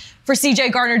 interceptions for C.J.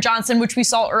 Gardner-Johnson, which we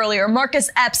saw earlier. Marcus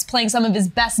Epps playing some of his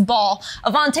best ball.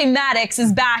 Avonte Maddox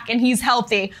is back and he's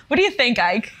healthy. What do you think,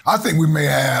 Ike? I think we may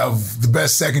have the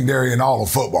best secondary in all of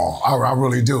football. I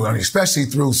really do, I mean, especially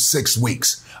through 6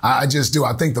 weeks. I just do.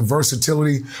 I think the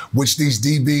versatility which these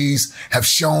DBs have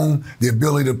shown, the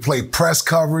ability to play press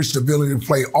coverage, the ability to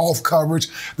play off coverage,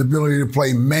 the ability to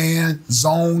play man,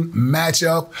 zone,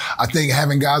 matchup. I think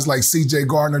having guys like C.J.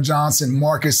 Gardner-Johnson,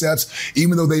 Marcus Epps,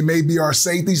 even though they may be our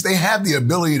safeties, they have the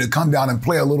ability to come down and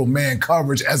play a little man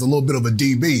coverage as a little bit of a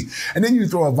DB. And then you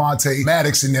throw Avonte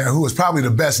Maddox in there, who is probably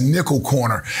the best nickel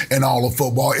corner in all of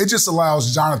football. It just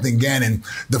allows Jonathan Gannon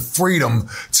the freedom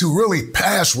to really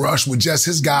pass rush with just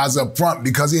his guys up front,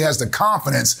 because he has the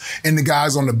confidence in the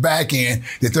guys on the back end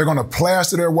that they're going to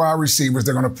plaster their wide receivers,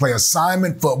 they're going to play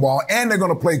assignment football, and they're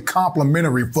going to play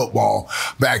complementary football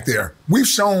back there. We've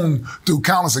shown through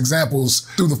countless examples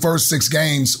through the first 6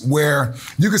 games where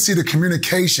you can see the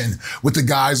communication with the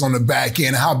guys on the back end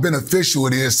and how beneficial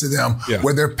it is to them,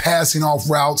 where they're passing off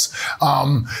routes.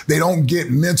 They don't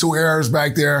get mental errors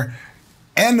back there.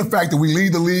 And the fact that we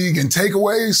lead the league in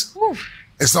takeaways,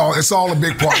 it's all a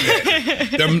big part of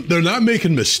it. They're not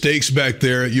making mistakes back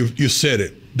there. You said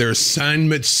it. Their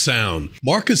assignment sound.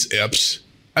 Marcus Epps,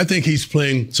 I think he's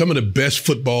playing some of the best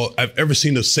football I've ever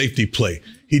seen a safety play.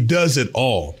 He does it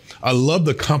all. I love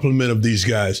the compliment of these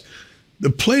guys. The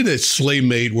play that Slay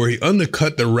made where he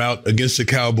undercut the route against the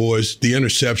Cowboys, the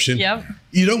interception. Yep.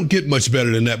 You don't get much better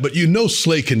than that, but you know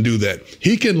Slay can do that.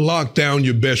 He can lock down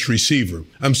your best receiver.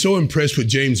 I'm so impressed with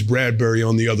James Bradbury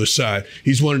on the other side.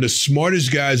 He's one of the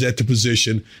smartest guys at the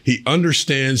position. He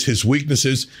understands his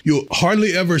weaknesses. You'll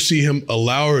hardly ever see him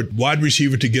allow a wide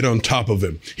receiver to get on top of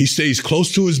him. He stays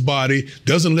close to his body,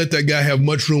 doesn't let that guy have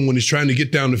much room when he's trying to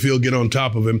get down the field, get on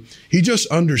top of him. He just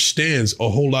understands a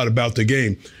whole lot about the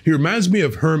game. He reminds me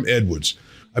of Herm Edwards.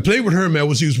 I played with Herm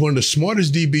Edwards. He was one of the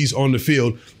smartest DBs on the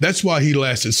field. That's why he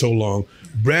lasted so long.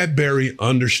 Bradbury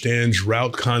understands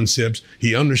route concepts.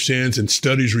 He understands and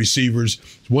studies receivers.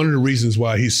 It's one of the reasons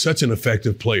why he's such an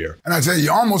effective player. And I tell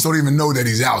you almost don't even know that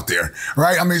he's out there,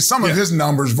 right? I mean, some of his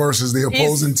numbers versus the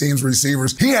opposing team's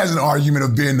receivers, he has an argument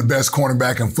of being the best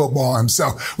cornerback in football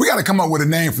himself. We got to come up with a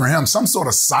name for him, some sort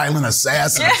of silent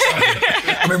assassin or something.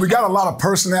 I mean, we got a lot of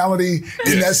personality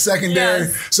in that secondary.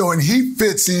 So, and he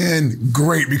fits in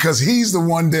great because he's the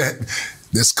one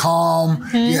that's calm.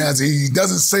 He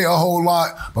doesn't say a whole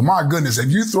lot. But my goodness, if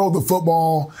you throw the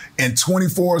football in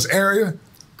 24's area,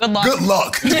 good luck. Good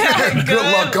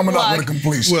luck coming up with a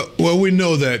completion. Well, we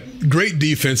know that great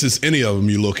defenses, any of them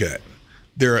you look at,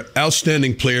 there are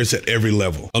outstanding players at every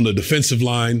level. On the defensive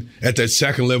line, at that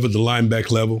second level, the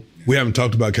linebacker level. We haven't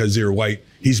talked about Kyzir White.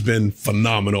 He's been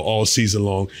phenomenal all season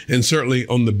long. And certainly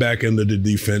on the back end of the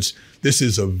defense, this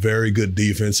is a very good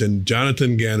defense, and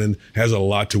Jonathan Gannon has a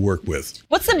lot to work with.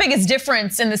 What's the biggest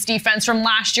difference in this defense from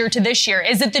last year to this year?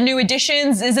 Is it the new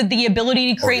additions? Is it the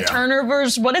ability to create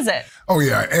turnovers? What is it? Oh,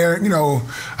 yeah. And,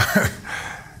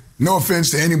 no offense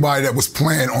to anybody that was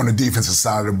playing on the defensive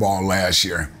side of the ball last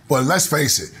year. But let's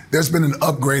face it, there's been an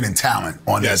upgrade in talent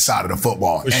on that side of the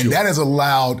football. And that has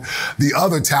allowed the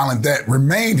other talent that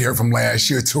remained here from last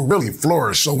year to really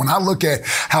flourish. So when I look at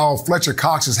how Fletcher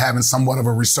Cox is having somewhat of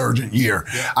a resurgent year,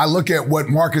 I look at what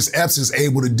Marcus Epps is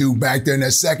able to do back there in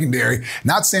that secondary.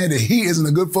 Not saying that he isn't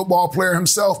a good football player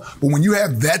himself, but when you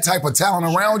have that type of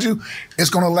talent around you, it's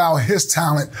going to allow his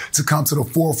talent to come to the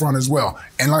forefront as well.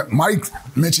 And like Mike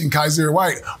mentioned Kyzir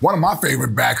White, one of my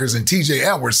favorite backers, and TJ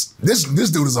Edwards, this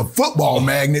dude is a football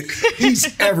magnet.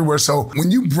 He's everywhere. So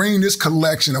when you bring this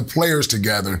collection of players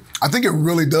together, I think it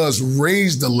really does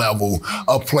raise the level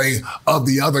of play of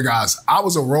the other guys. I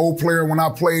was a role player when I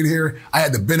played here. I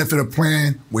had the benefit of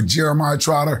playing with Jeremiah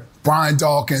Trotter, Brian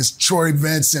Dawkins, Troy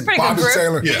Vincent, Bobby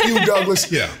Taylor, Hugh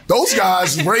Douglas. Those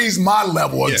guys raised my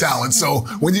level of talent. So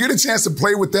when you get a chance to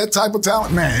play with that type of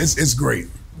talent, man, it's great.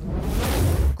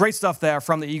 Great stuff there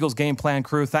from the Eagles Game Plan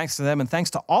crew. Thanks to them, and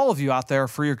thanks to all of you out there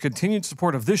for your continued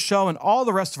support of this show and all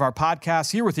the rest of our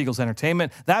podcasts here with Eagles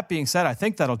Entertainment. That being said, I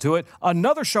think that'll do it.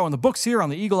 Another show in the books here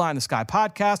on the Eagle Eye in the Sky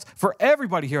podcast. For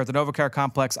everybody here at the NovaCare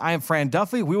Complex, I am Fran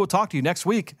Duffy. We will talk to you next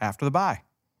week after the bye.